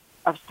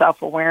of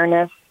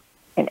self-awareness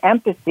and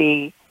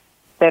empathy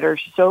that are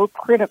so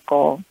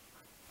critical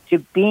to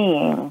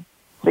being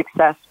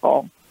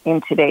successful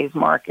in today's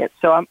market?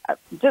 So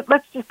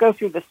let's just go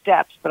through the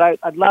steps, but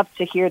I'd love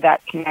to hear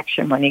that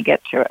connection when you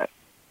get to it.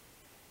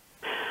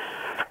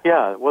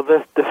 Yeah, well,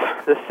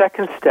 the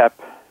second step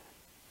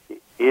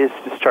is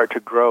to start to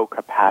grow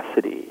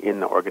capacity in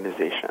the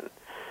organization.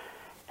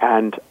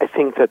 And I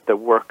think that the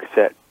work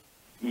that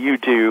you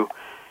do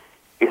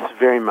is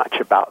very much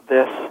about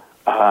this.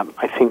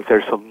 I think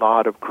there's a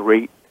lot of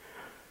great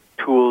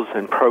tools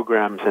and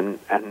programs and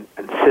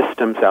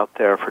systems out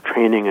there for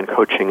training and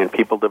coaching and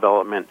people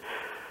development.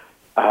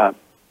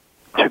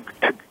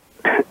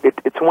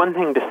 It's one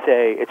thing to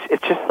say,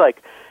 it's just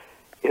like,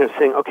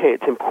 saying, okay,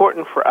 it's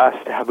important for us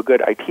to have a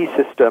good IT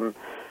system.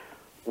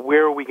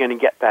 Where are we going to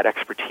get that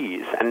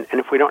expertise? And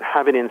if we don't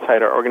have it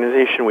inside our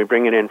organization, we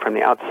bring it in from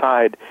the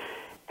outside.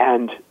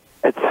 And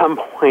at some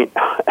point,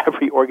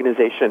 every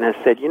organization has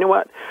said, you know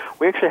what,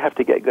 we actually have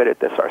to get good at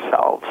this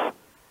ourselves.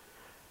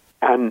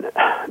 And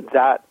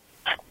that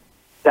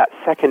that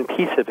second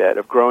piece of it,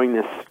 of growing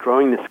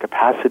this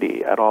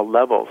capacity at all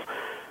levels,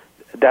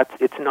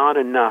 it's not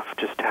enough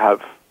just to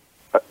have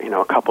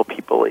a couple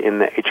people in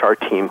the HR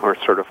team who are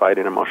certified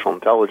in emotional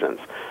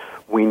intelligence.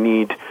 We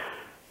need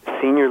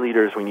senior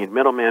leaders, we need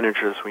middle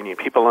managers, we need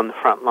people on the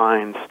front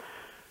lines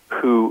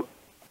who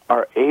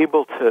are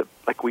able to,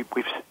 like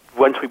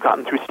once we've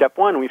gotten through step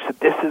one, we've said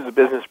this is a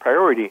business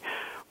priority.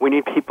 We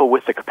need people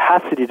with the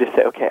capacity to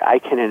say, okay, I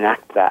can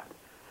enact that.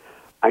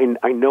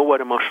 I know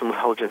what emotional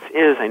intelligence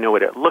is. I know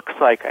what it looks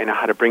like. I know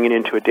how to bring it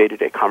into a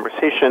day-to-day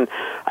conversation.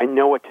 I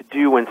know what to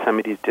do when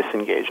somebody's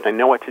disengaged. I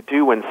know what to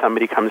do when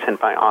somebody comes in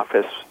my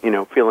office,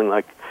 feeling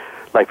like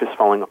life is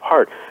falling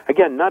apart.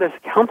 Again, not as a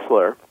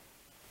counselor,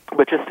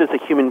 but just as a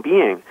human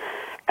being.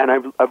 And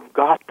I've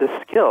got the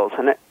skills.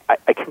 And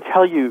I can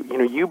tell you,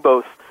 you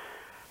both,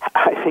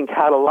 I think,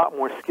 had a lot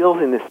more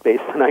skills in this space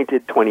than I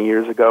did 20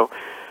 years ago.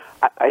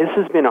 This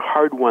has been a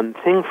hard-won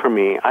thing for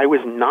me. I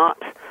was not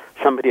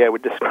somebody I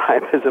would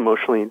describe as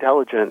emotionally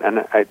intelligent,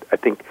 and I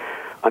think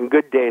on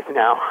good days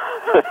now,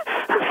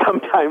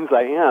 sometimes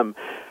I am.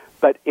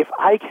 But if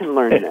I can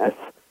learn this,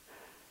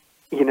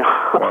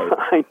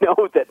 I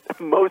know that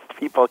most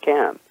people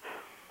can.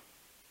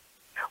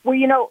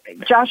 Well,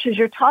 Josh, as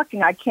you're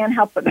talking, I can't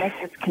help but make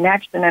this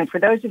connection. And for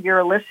those of you who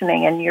are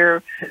listening and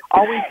you're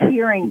always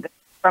hearing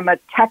from a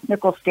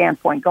technical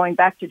standpoint, going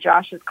back to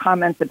Josh's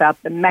comments about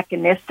the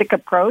mechanistic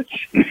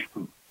approach,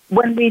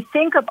 when we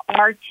think of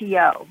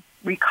RTO,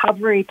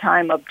 recovery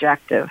time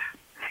objective,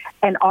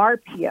 and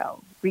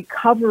RPO,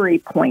 recovery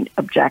point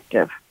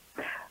objective,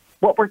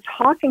 what we're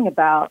talking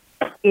about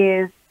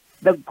is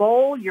the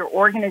goal your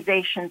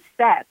organization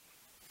sets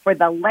for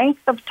the length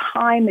of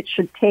time it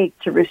should take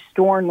to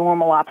restore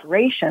normal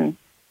operations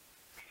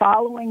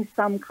following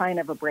some kind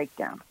of a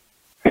breakdown.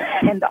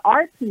 And the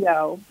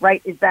RPO,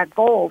 right, is that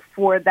goal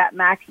for that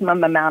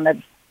maximum amount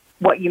of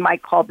what you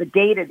might call the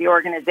data the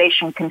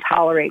organization can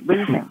tolerate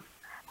losing.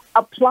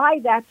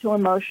 Apply that to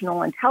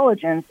emotional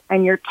intelligence,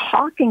 and you're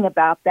talking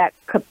about that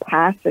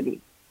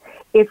capacity.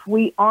 If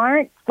we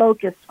aren't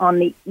focused on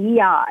the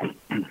EI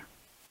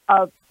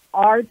of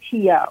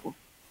RTO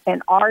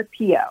and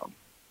RPO,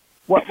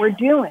 what we're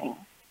doing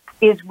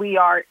is we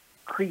are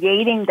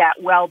creating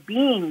that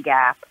well-being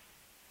gap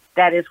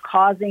that is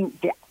causing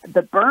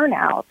the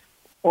burnout,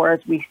 or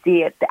as we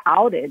see it, the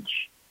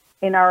outage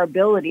in our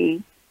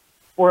ability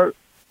for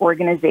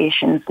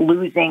organizations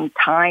losing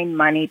time,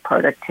 money,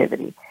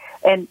 productivity.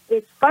 And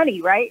it's funny,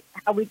 right,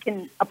 how we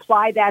can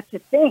apply that to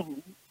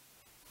things,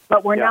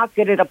 but we're not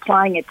good at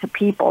applying it to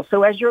people.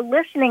 So as you're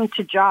listening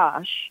to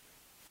Josh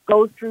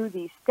go through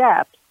these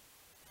steps,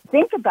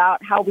 think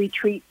about how we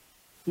treat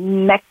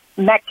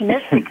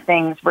mechanistic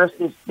things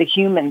versus the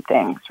human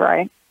things,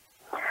 right?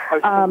 I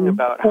was thinking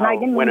about how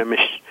when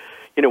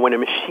a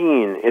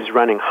machine is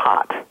running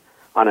hot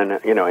on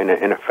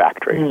in a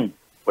factory,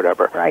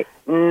 whatever. Right.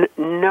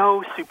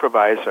 No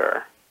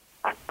supervisor,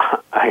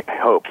 I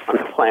hope, on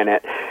the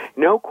planet,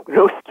 no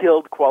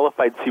skilled,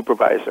 qualified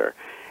supervisor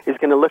is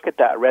going to look at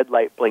that red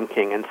light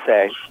blinking and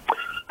say,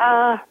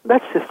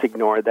 let's just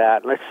ignore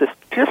that. Let's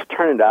just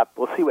turn it up.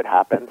 We'll see what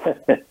happens.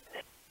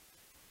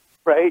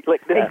 Right?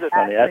 Like, this is a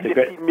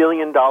 $50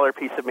 million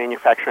piece of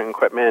manufacturing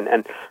equipment,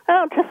 and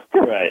just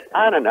right.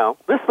 I don't know.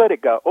 Let's let it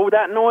go. Oh,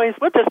 that noise?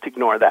 We'll just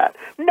ignore that.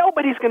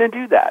 Nobody's going to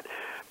do that.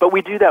 But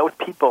we do that with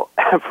people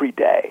every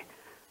day.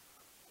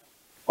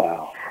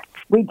 Wow.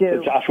 We do.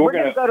 So Josh, we're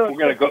going to go to a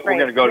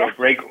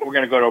break. We're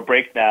going to go to a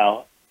break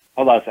now.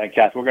 Hold on a second,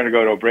 Kath. We're going to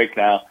go to a break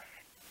now,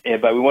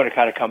 but we want to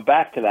kind of come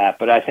back to that.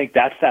 But I think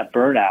that's that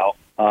burnout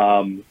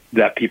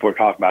that people are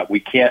talking about. We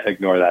can't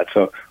ignore that.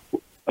 So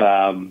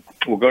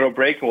we'll go to a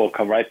break, and we'll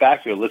come right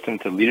back. You'll listen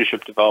to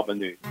Leadership Development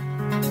News.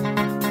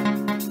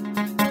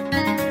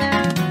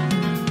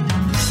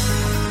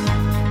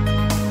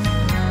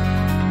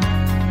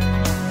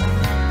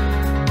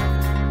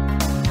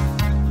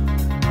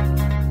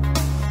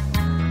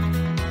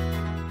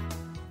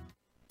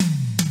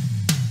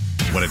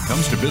 When it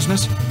comes to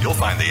business, you'll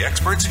find the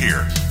experts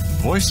here.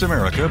 Voice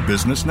America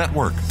Business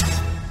Network.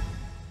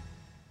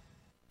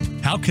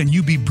 How can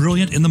you be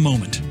brilliant in the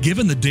moment,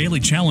 given the daily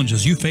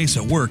challenges you face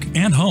at work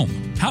and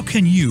home? How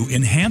can you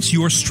enhance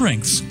your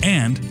strengths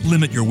and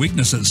limit your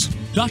weaknesses?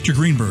 Dr.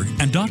 Greenberg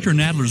and Dr.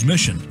 Nadler's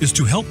mission is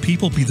to help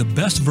people be the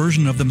best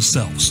version of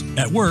themselves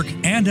at work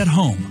and at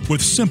home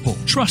with simple,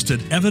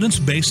 trusted,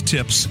 evidence-based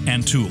tips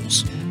and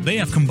tools. They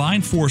have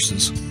combined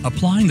forces,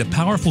 applying the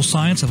powerful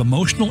science of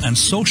emotional and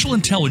social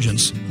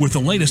intelligence with the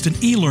latest in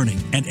e-learning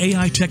and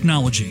AI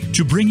technology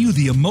to bring you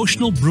the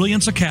Emotional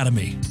Brilliance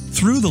Academy.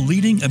 Through the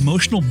leading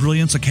Emotional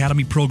Brilliance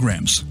Academy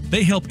programs,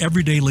 they help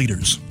everyday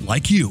leaders,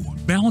 like you,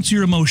 balance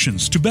your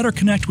emotions to better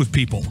connect with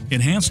people,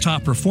 enhance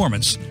top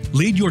performance,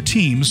 lead your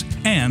teams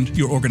and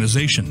your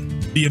organization.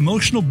 The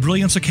Emotional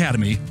Brilliance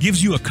Academy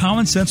gives you a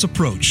common sense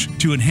approach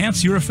to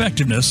enhance your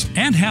effectiveness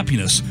and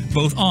happiness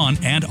both on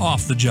and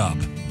off the job.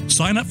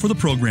 Sign up for the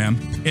program,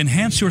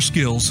 enhance your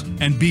skills,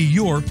 and be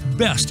your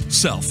best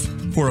self.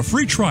 For a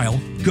free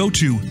trial, go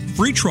to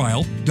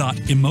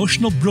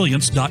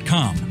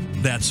freetrial.emotionalbrilliance.com.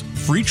 That's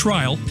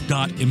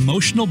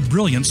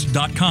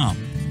freetrial.emotionalbrilliance.com.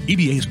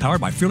 EBA is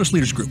powered by Fearless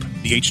Leaders Group,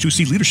 the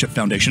H2C Leadership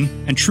Foundation,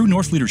 and True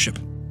North Leadership.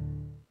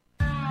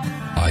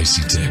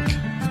 Icy Tech.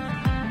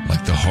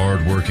 Like the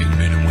hard-working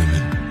men and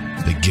women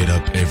that get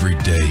up every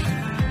day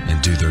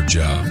and do their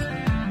job.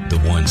 The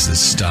ones that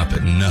stop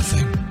at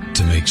nothing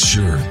to make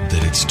sure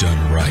that it's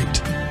done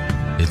right.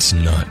 It's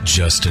not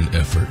just an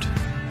effort.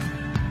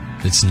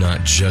 It's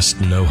not just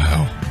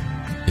know-how.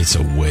 It's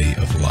a way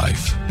of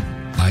life.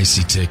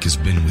 Icy Tech has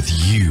been with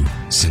you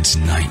since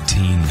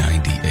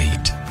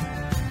 1998.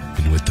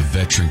 And with the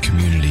veteran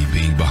community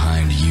being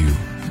behind you,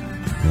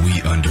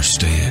 we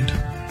understand.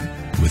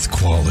 With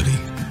quality,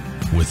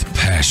 with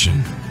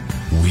passion,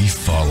 we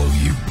follow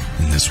you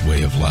in this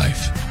way of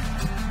life.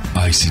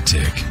 Icy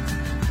Tech,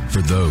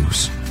 for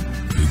those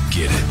who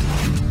get it.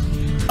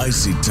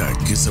 Icy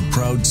Tech is a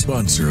proud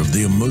sponsor of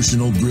the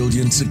Emotional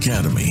Brilliance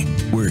Academy,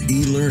 where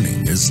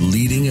e-learning is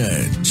leading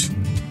edge.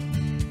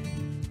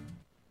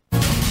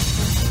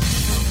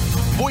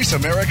 Voice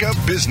America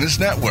Business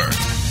Network,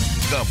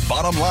 the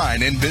bottom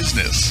line in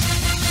business.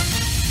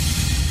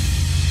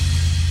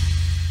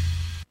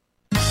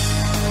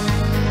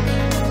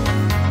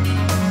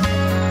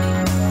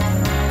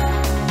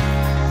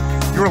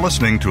 You're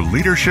listening to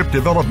Leadership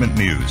Development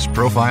News,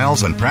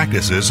 profiles and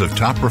practices of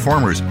top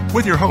performers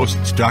with your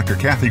hosts, Dr.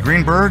 Kathy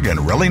Greenberg and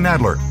Relly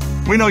Nadler.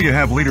 We know you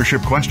have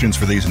leadership questions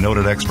for these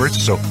noted experts,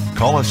 so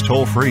call us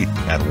toll-free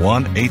at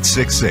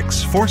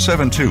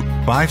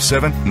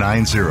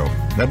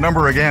 1-866-472-5790. That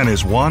number again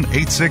is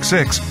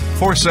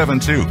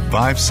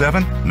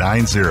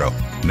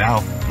 1-866-472-5790.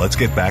 Now, let's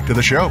get back to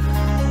the show.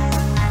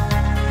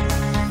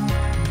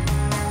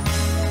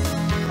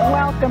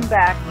 Welcome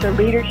back to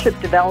Leadership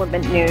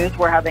Development News.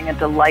 We're having a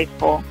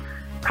delightful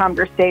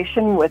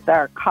conversation with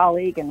our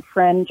colleague and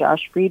friend,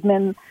 Josh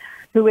Freedman,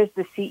 who is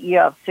the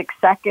CEO of 6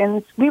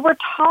 Seconds. We were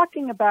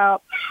talking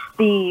about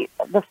the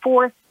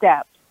 4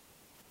 steps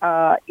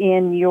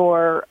in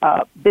your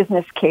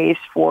business case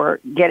for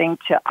getting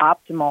to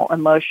optimal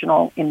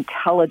emotional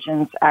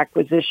intelligence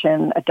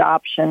acquisition,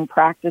 adoption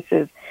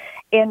practices.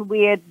 And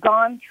we had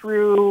gone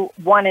through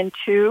 1 and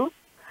 2.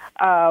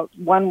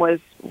 One was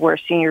where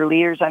senior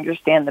leaders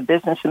understand the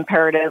business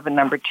imperative, and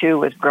number 2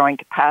 was growing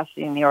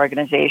capacity in the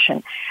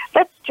organization.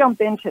 Let's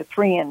jump into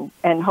 3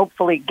 and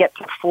hopefully get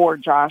to 4,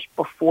 Josh,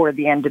 before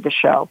the end of the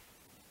show.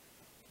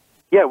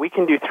 Yeah, we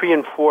can do 3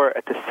 and 4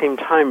 at the same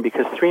time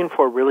because 3 and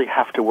 4 really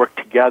have to work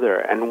together.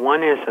 And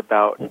one is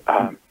about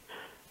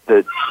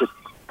the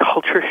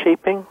culture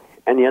shaping,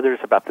 and the other is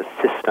about the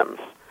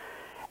systems.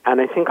 And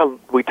I think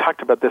we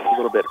talked about this a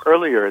little bit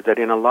earlier, that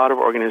in a lot of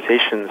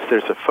organizations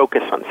there's a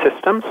focus on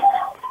systems.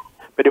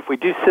 But if we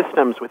do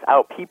systems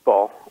without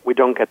people, we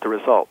don't get the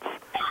results.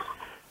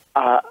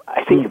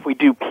 I think if we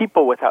do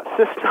people without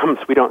systems,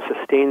 we don't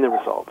sustain the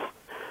results.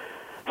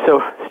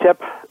 So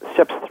steps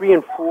 3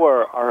 and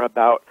 4 are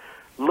about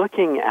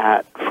looking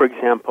at, for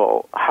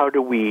example, how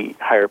do we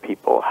hire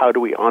people? How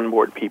do we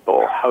onboard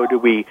people? How do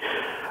we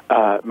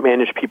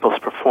manage people's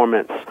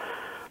performance?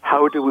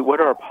 What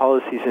are our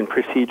policies and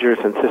procedures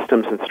and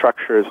systems and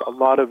structures? A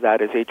lot of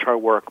that is HR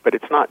work, but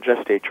it's not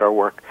just HR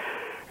work.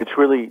 It's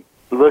really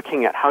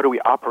looking at how do we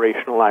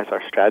operationalize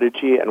our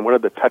strategy and what are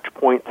the touch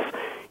points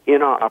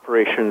in our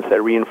operations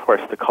that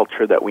reinforce the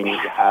culture that we need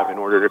to have in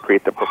order to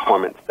create the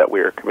performance that we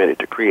are committed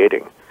to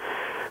creating.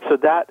 So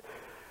that's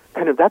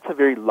a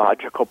very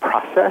logical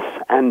process,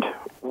 and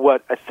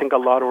what I think a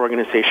lot of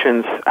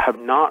organizations have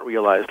not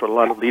realized, what a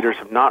lot of leaders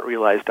have not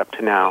realized up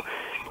to now,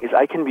 is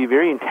I can be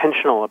very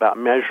intentional about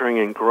measuring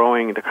and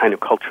growing the kind of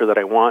culture that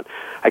I want.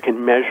 I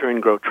can measure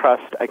and grow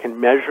trust. I can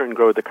measure and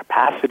grow the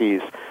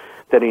capacities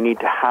that I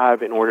need to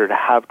have in order to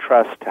have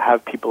trust, to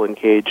have people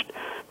engaged,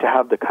 to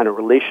have the kind of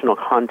relational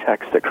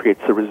context that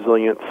creates the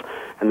resilience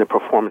and the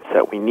performance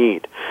that we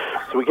need.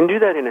 So we can do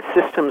that in a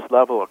systems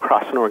level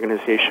across an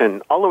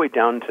organization, all the way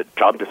down to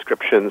job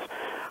descriptions,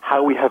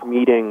 how we have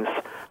meetings,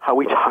 how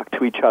we talk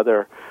to each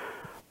other,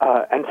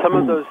 and some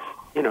of those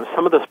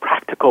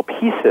practical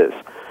pieces.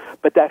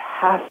 But that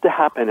has to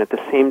happen at the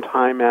same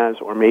time as,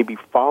 or maybe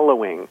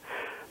following,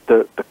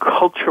 the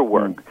culture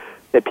work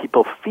that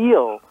people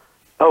feel,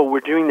 oh, we're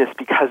doing this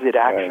because it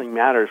actually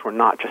matters. We're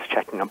not just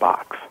checking a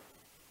box.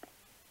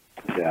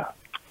 Yeah.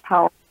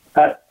 How?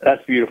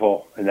 That's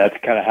beautiful, and that's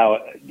kind of how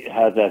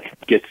that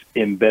gets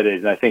embedded.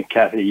 And I think,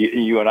 Kathy,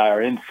 you and I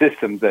are in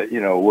systems that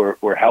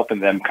we're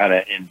helping them kind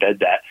of embed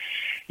that.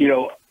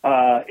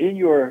 In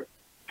your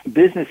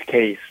business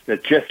case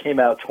that just came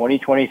out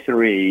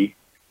 2023.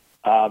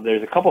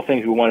 There's a couple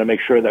things we want to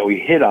make sure that we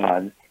hit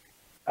on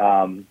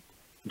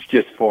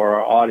just for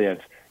our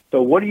audience.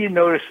 So what do you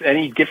notice,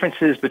 any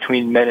differences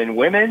between men and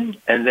women?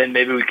 And then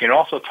maybe we can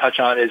also touch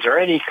on, is there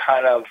any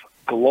kind of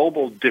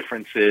global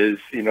differences?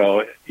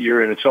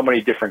 You're in so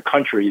many different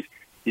countries,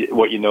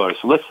 what you notice.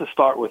 So let's just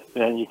start with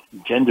any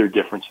gender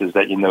differences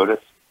that you notice.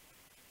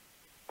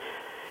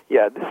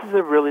 Yeah, this is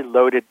a really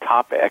loaded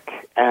topic,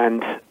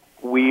 and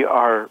we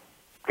are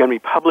going to be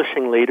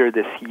publishing later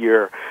this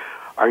year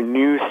our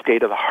new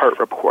State of the Heart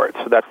report.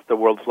 So that's the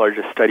world's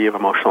largest study of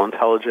emotional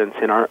intelligence.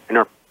 In our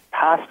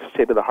past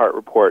State of the Heart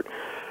report,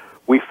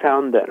 we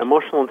found that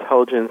emotional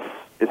intelligence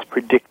is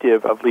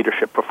predictive of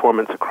leadership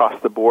performance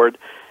across the board,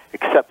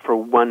 except for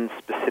one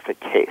specific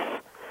case.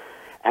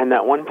 And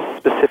that one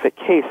specific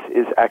case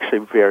is actually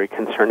very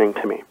concerning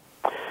to me.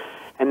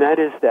 And that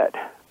is that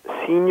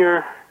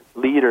senior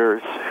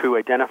leaders who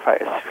identify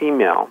as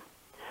female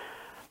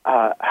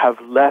have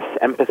less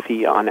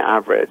empathy on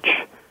average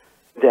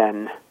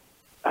than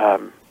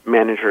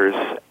managers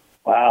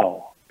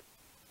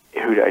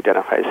who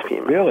identify as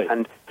female. Really?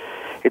 And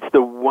it's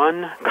the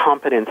one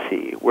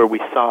competency where we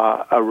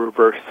saw a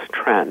reverse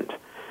trend.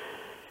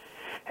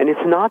 And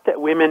it's not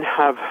that women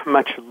have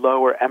much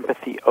lower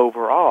empathy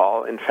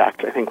overall. In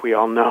fact, I think we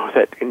all know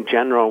that in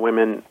general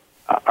women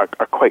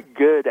are quite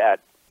good at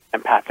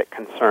empathic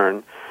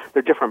concern.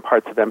 There are different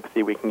parts of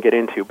empathy we can get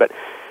into, but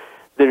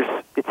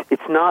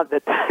it's not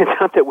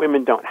that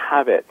women don't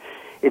have it.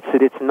 It's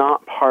that it's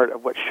not part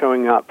of what's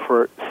showing up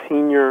for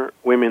senior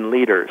women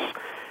leaders.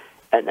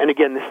 And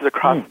again, this is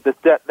across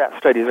that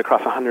study is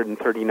across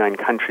 139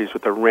 countries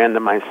with a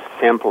randomized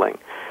sampling.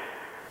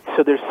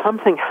 So there's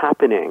something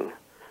happening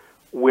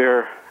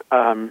where,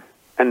 and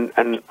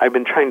I've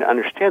been trying to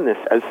understand this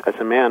as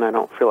a man. I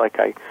don't feel like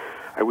I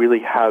really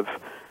have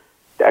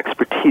the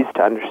expertise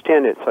to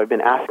understand it. So I've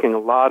been asking a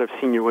lot of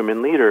senior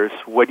women leaders,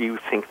 what do you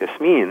think this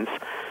means?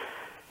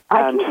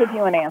 I can give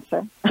you an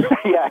answer.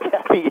 Yeah,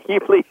 Kathy,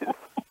 please.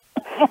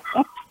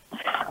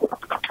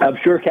 I'm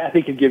sure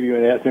Kathy can give you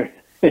an answer.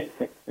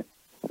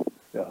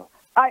 So.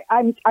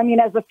 I mean,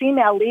 as a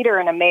female leader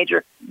in a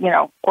major,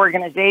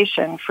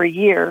 organization for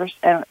years,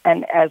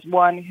 and as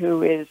one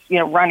who is,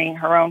 running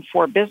her own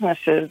 4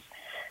 businesses,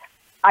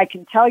 I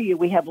can tell you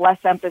we have less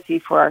empathy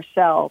for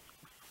ourselves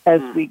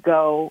as we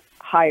go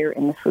higher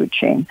in the food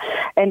chain.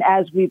 And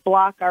as we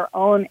block our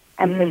own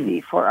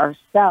empathy for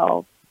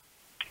ourselves,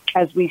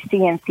 as we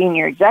see in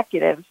senior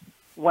executives,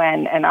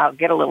 and I'll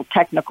get a little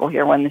technical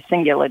here, when the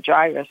cingulate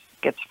gyrus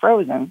gets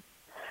frozen,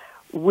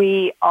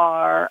 we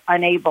are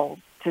unable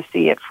to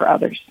see it for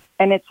others.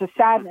 And it's a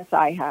sadness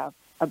I have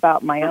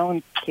about my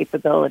own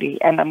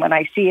capability. And then when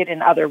I see it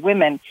in other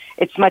women,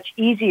 it's much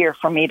easier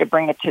for me to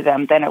bring it to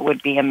them than it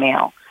would be a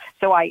male.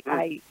 So I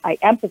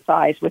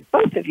empathize with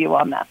both of you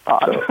on that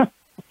thought.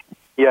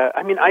 Yeah,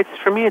 I mean,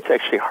 for me, it's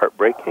actually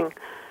heartbreaking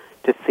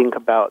to think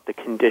about the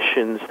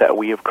conditions that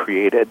we have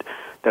created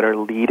that are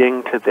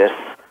leading to this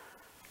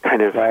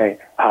kind of,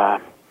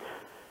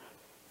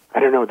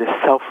 this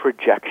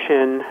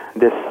self-rejection,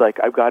 this,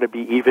 I've got to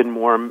be even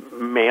more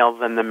male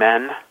than the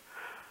men.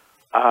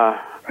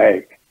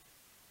 Right.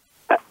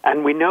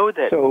 And we know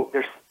that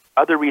there's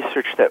other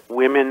research that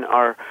women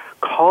are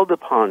called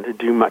upon to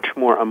do much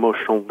more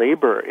emotional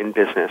labor in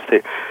business.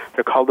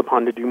 They're called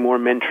upon to do more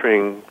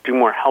mentoring, do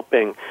more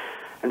helping.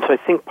 And so I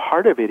think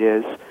part of it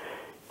is,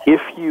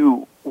 if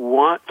you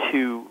want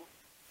to,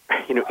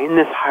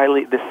 in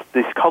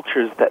these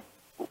cultures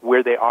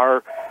where they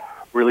are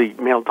really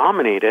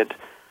male-dominated,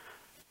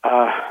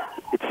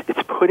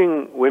 it's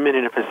putting women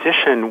in a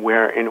position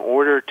where, in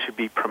order to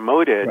be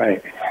promoted,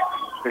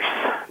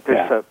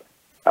 there's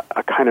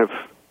a kind of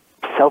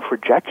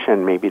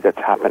self-rejection maybe that's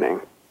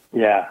happening.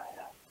 Yeah.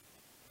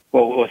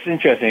 Well, what's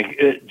interesting,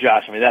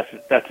 Josh, I mean,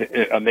 that's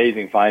an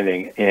amazing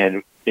finding,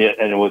 and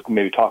we'll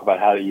maybe talk about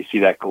how you see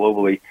that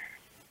globally.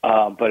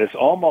 But it's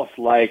almost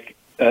like,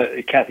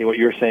 Kathy, what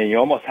you're saying, you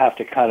almost have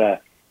to kind of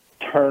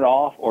turn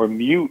off or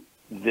mute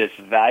this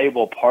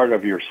valuable part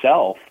of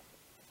yourself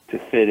to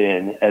fit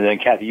in. And then,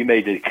 Kathy, you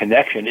made the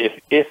connection.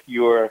 If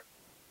you're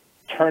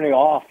turning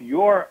off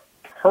your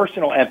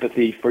personal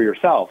empathy for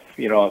yourself,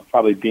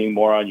 probably being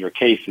more on your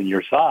case and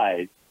your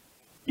side,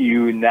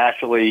 you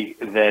naturally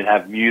then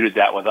have muted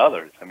that with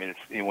others. I mean, it's,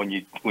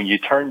 when you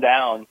turn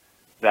down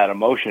that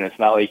emotion, it's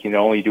not like you can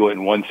only do it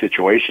in one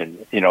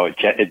situation.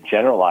 It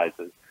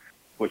generalizes,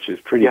 which is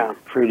pretty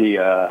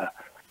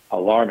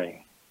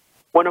alarming.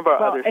 One of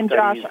our other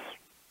studies.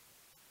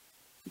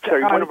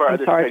 One of our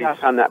other studies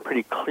found that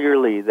pretty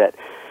clearly, that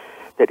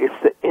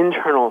it's the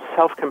internal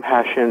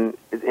self-compassion,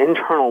 the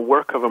internal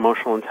work of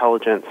emotional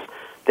intelligence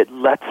that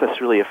lets us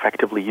really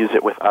effectively use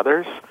it with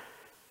others.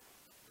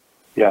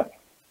 Yeah.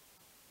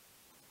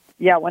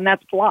 Yeah, when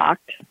that's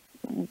blocked,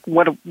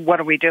 what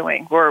are we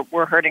doing?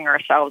 We're hurting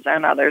ourselves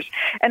and others.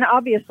 And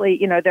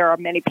obviously, there are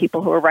many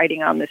people who are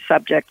writing on this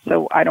subject,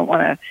 so I don't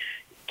want to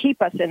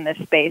keep us in this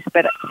space.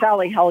 But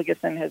Sally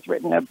Helgeson has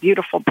written a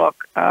beautiful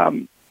book,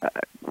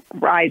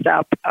 Rise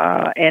Up,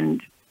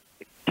 and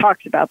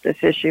talks about this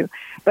issue.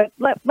 But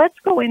let's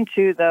go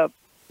into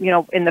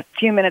in the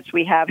few minutes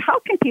we have, how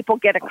can people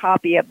get a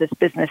copy of this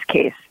business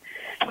case?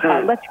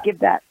 Let's give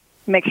that.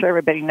 Make sure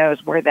everybody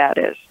knows where that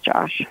is,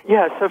 Josh.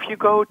 Yeah, so if you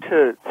go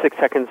to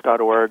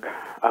 6seconds.org,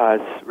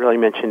 as really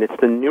mentioned, it's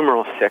the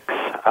numeral 6.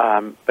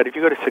 But if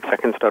you go to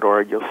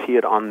 6seconds.org, you'll see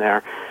it on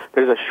there.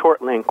 There's a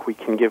short link we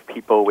can give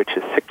people, which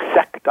is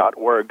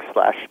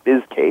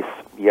 6sec.org/bizcase,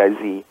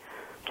 BIZCASE.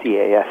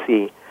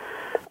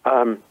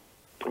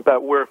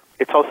 But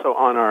it's also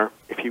on our,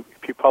 if you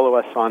follow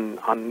us on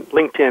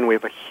LinkedIn, we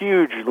have a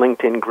huge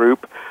LinkedIn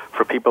group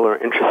for people who are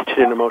interested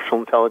in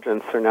emotional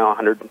intelligence. There are now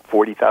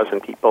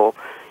 140,000 people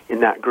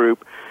in that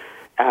group.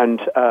 And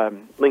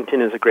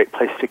LinkedIn is a great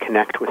place to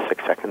connect with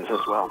 6 Seconds as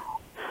well.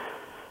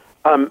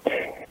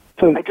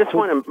 I just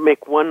want to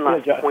make one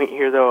last point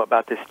here, though,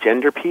 about this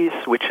gender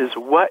piece, which is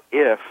what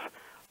if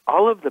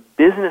all of the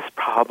business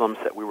problems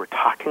that we were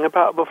talking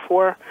about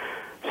before,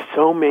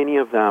 so many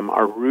of them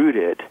are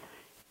rooted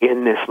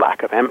in this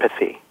lack of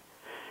empathy.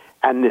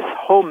 And this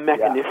whole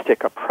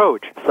mechanistic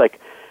approach, it's like,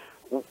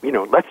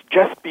 let's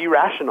just be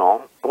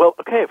rational. Well,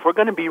 okay, if we're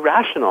going to be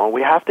rational,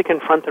 we have to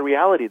confront the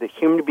reality that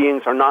human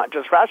beings are not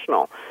just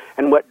rational.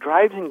 And what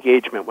drives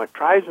engagement, what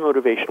drives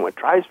motivation, what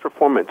drives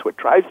performance, what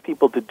drives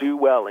people to do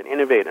well and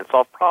innovate and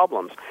solve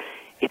problems,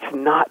 it's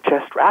not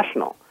just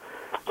rational.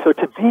 So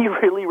to be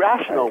really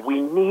rational, we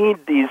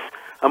need these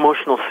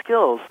emotional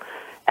skills,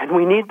 and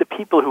we need the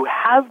people who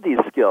have these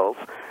skills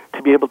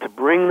to be able to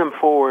bring them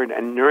forward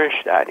and nourish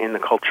that in the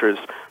cultures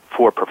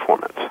for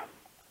performance.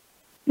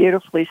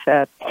 Beautifully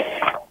said.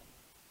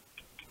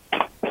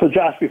 So,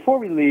 Josh, before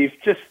we leave,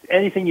 just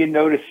anything you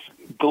notice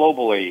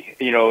globally,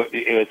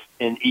 it's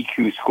in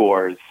EQ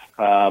scores,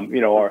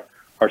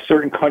 are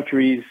certain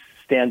countries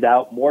stand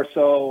out more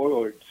so,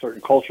 or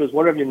certain cultures?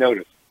 What have you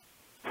noticed?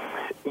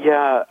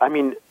 Yeah,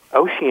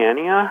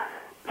 Oceania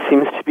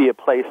seems to be a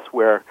place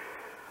where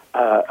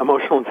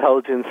emotional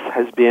intelligence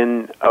has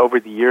been, over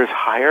the years,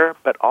 higher,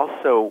 but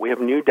also we have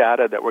new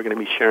data that we're going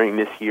to be sharing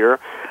this year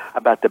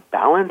about the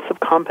balance of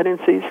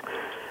competencies.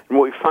 And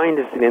what we find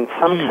is that in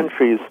some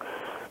countries,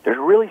 there's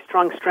really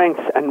strong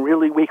strengths and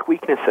really weak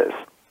weaknesses.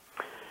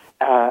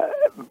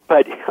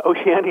 But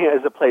Oceania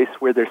is a place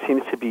where there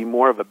seems to be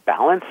more of a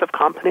balance of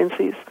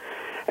competencies,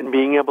 and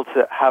being able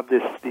to have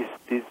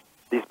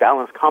these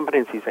balanced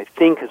competencies, I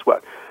think, is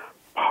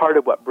part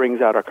of what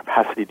brings out our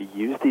capacity to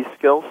use these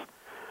skills.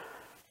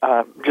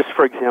 Just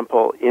for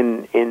example,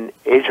 in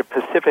Asia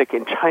Pacific,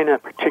 in China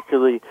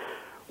particularly,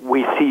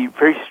 we see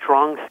very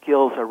strong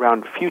skills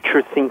around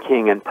future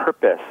thinking and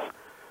purpose,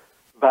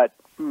 but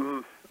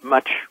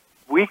much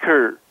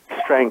weaker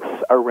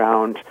strengths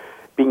around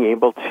being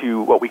able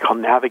to, what we call,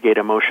 navigate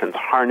emotions,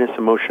 harness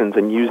emotions,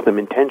 and use them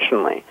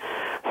intentionally.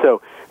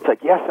 So it's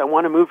like, yes, I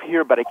want to move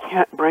here, but I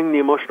can't bring the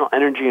emotional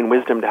energy and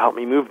wisdom to help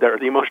me move there, or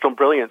the emotional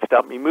brilliance to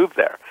help me move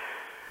there.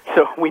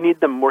 So we need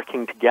them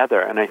working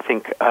together, and I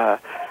think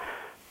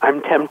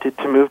I'm tempted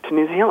to move to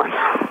New Zealand.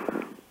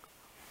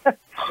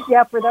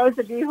 Yeah, for those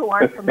of you who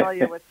aren't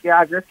familiar with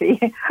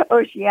geography,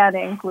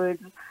 Oceania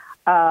includes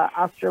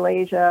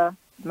Australasia,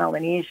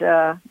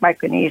 Melanesia,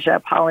 Micronesia,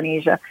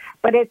 Polynesia,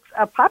 but it's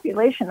a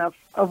population of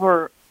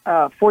over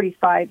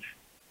 45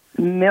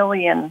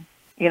 million,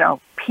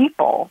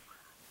 people.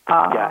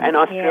 And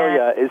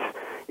Australia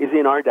is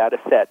in our data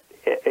set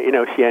in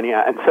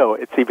Oceania, and so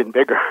it's even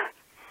bigger.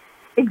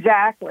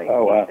 Exactly.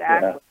 Oh, wow.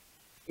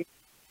 Exactly.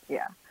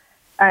 Yeah.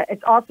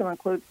 It also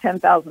includes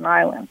 10,000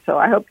 islands, so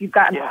I hope you've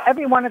gotten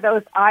every one of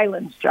those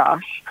islands,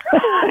 Josh.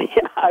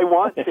 Yeah, I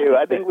want to.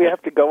 I think we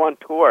have to go on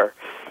tour.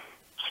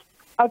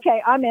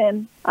 Okay, I'm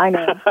in.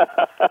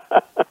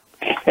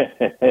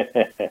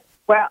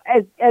 Well,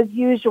 as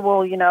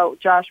usual,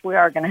 Josh, we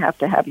are going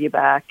to have you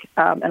back,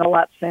 and a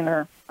lot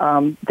sooner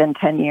than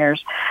 10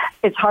 years.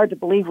 It's hard to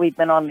believe we've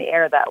been on the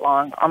air that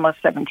long,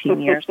 almost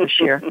 17 years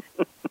this year.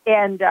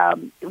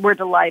 And we're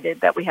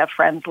delighted that we have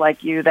friends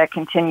like you that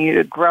continue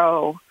to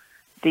grow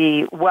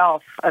the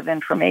wealth of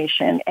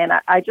information. And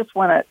I just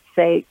want to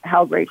say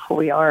how grateful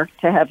we are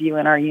to have you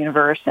in our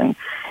universe and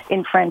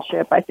in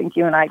friendship. I think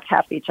you and I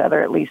tap each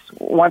other at least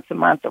once a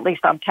month. At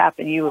least I'm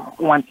tapping you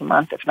once a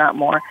month, if not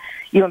more.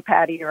 You and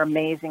Patty are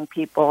amazing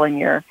people in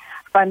your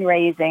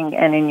fundraising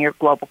and in your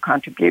global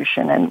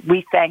contribution. And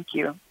we thank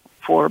you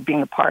for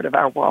being a part of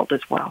our world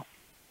as well.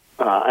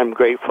 I'm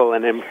grateful,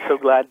 and I'm so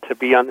glad to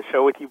be on the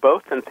show with you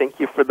both. And thank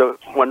you for the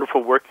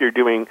wonderful work you're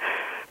doing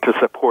to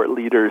support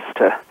leaders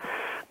to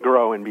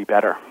grow and be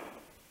better.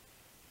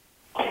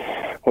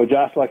 Well,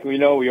 Josh, like we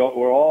know,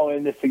 we're all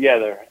in this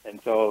together,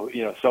 and so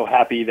so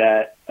happy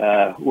that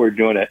we're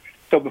doing it.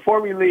 So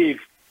before we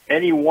leave,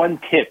 any one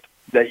tip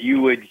that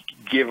you would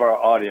give our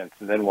audience,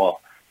 and then we'll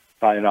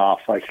sign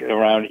off, like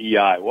around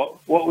EI.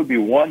 What would be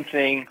one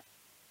thing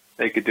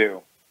they could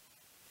do?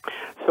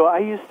 So I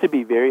used to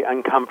be very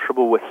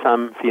uncomfortable with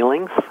some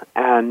feelings,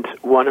 and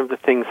one of the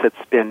things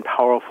that's been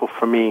powerful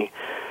for me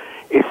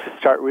is to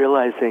start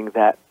realizing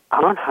that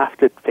I don't have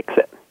to fix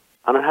it.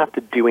 I don't have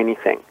to do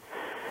anything.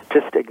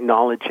 Just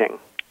acknowledging,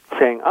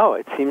 saying, oh,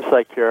 it seems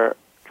like you're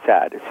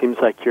sad. It seems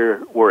like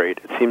you're worried.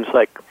 It seems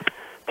like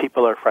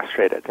people are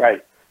frustrated.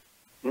 Right.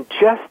 And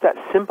just that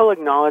simple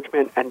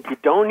acknowledgement, and you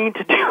don't need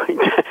to do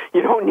it.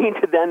 You don't need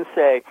to then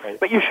say,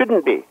 but you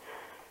shouldn't be.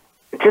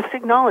 Just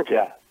acknowledge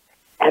it.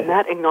 And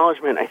that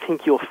acknowledgement, I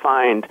think you'll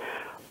find,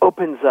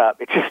 opens up.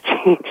 It just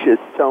changes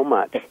so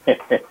much.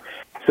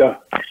 So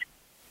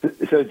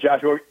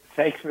Joshua,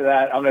 thanks for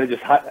that. I'm going to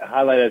just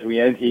highlight as we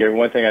end here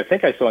one thing I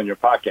think I saw on your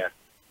podcast.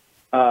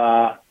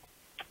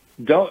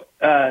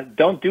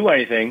 Don't do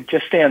anything.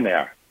 Just stand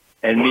there.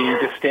 And meaning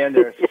just stand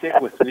there,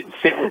 sit with the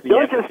Don't empathy.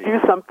 just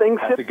do something,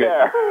 sit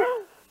there.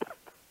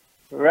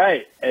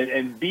 Right,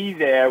 and be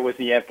there with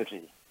the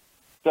empathy.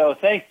 So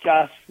thanks,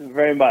 Josh,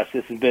 very much.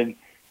 This has been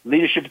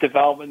leadership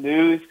development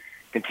news.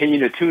 Continue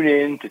to tune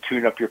in to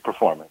tune up your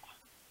performance.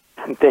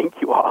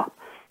 Thank you all.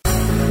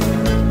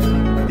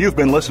 You've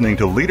been listening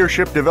to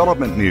Leadership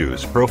Development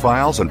News,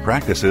 profiles and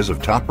practices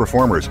of top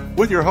performers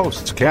with your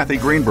hosts, Kathy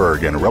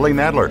Greenberg and Relly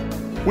Nadler.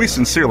 We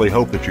sincerely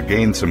hope that you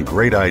gained some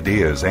great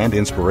ideas and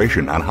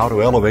inspiration on how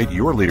to elevate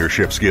your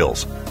leadership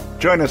skills.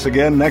 Join us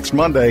again next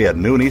Monday at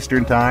noon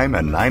Eastern Time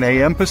and 9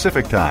 a.m.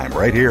 Pacific Time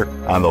right here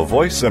on the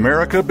Voice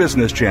America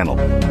Business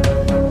Channel.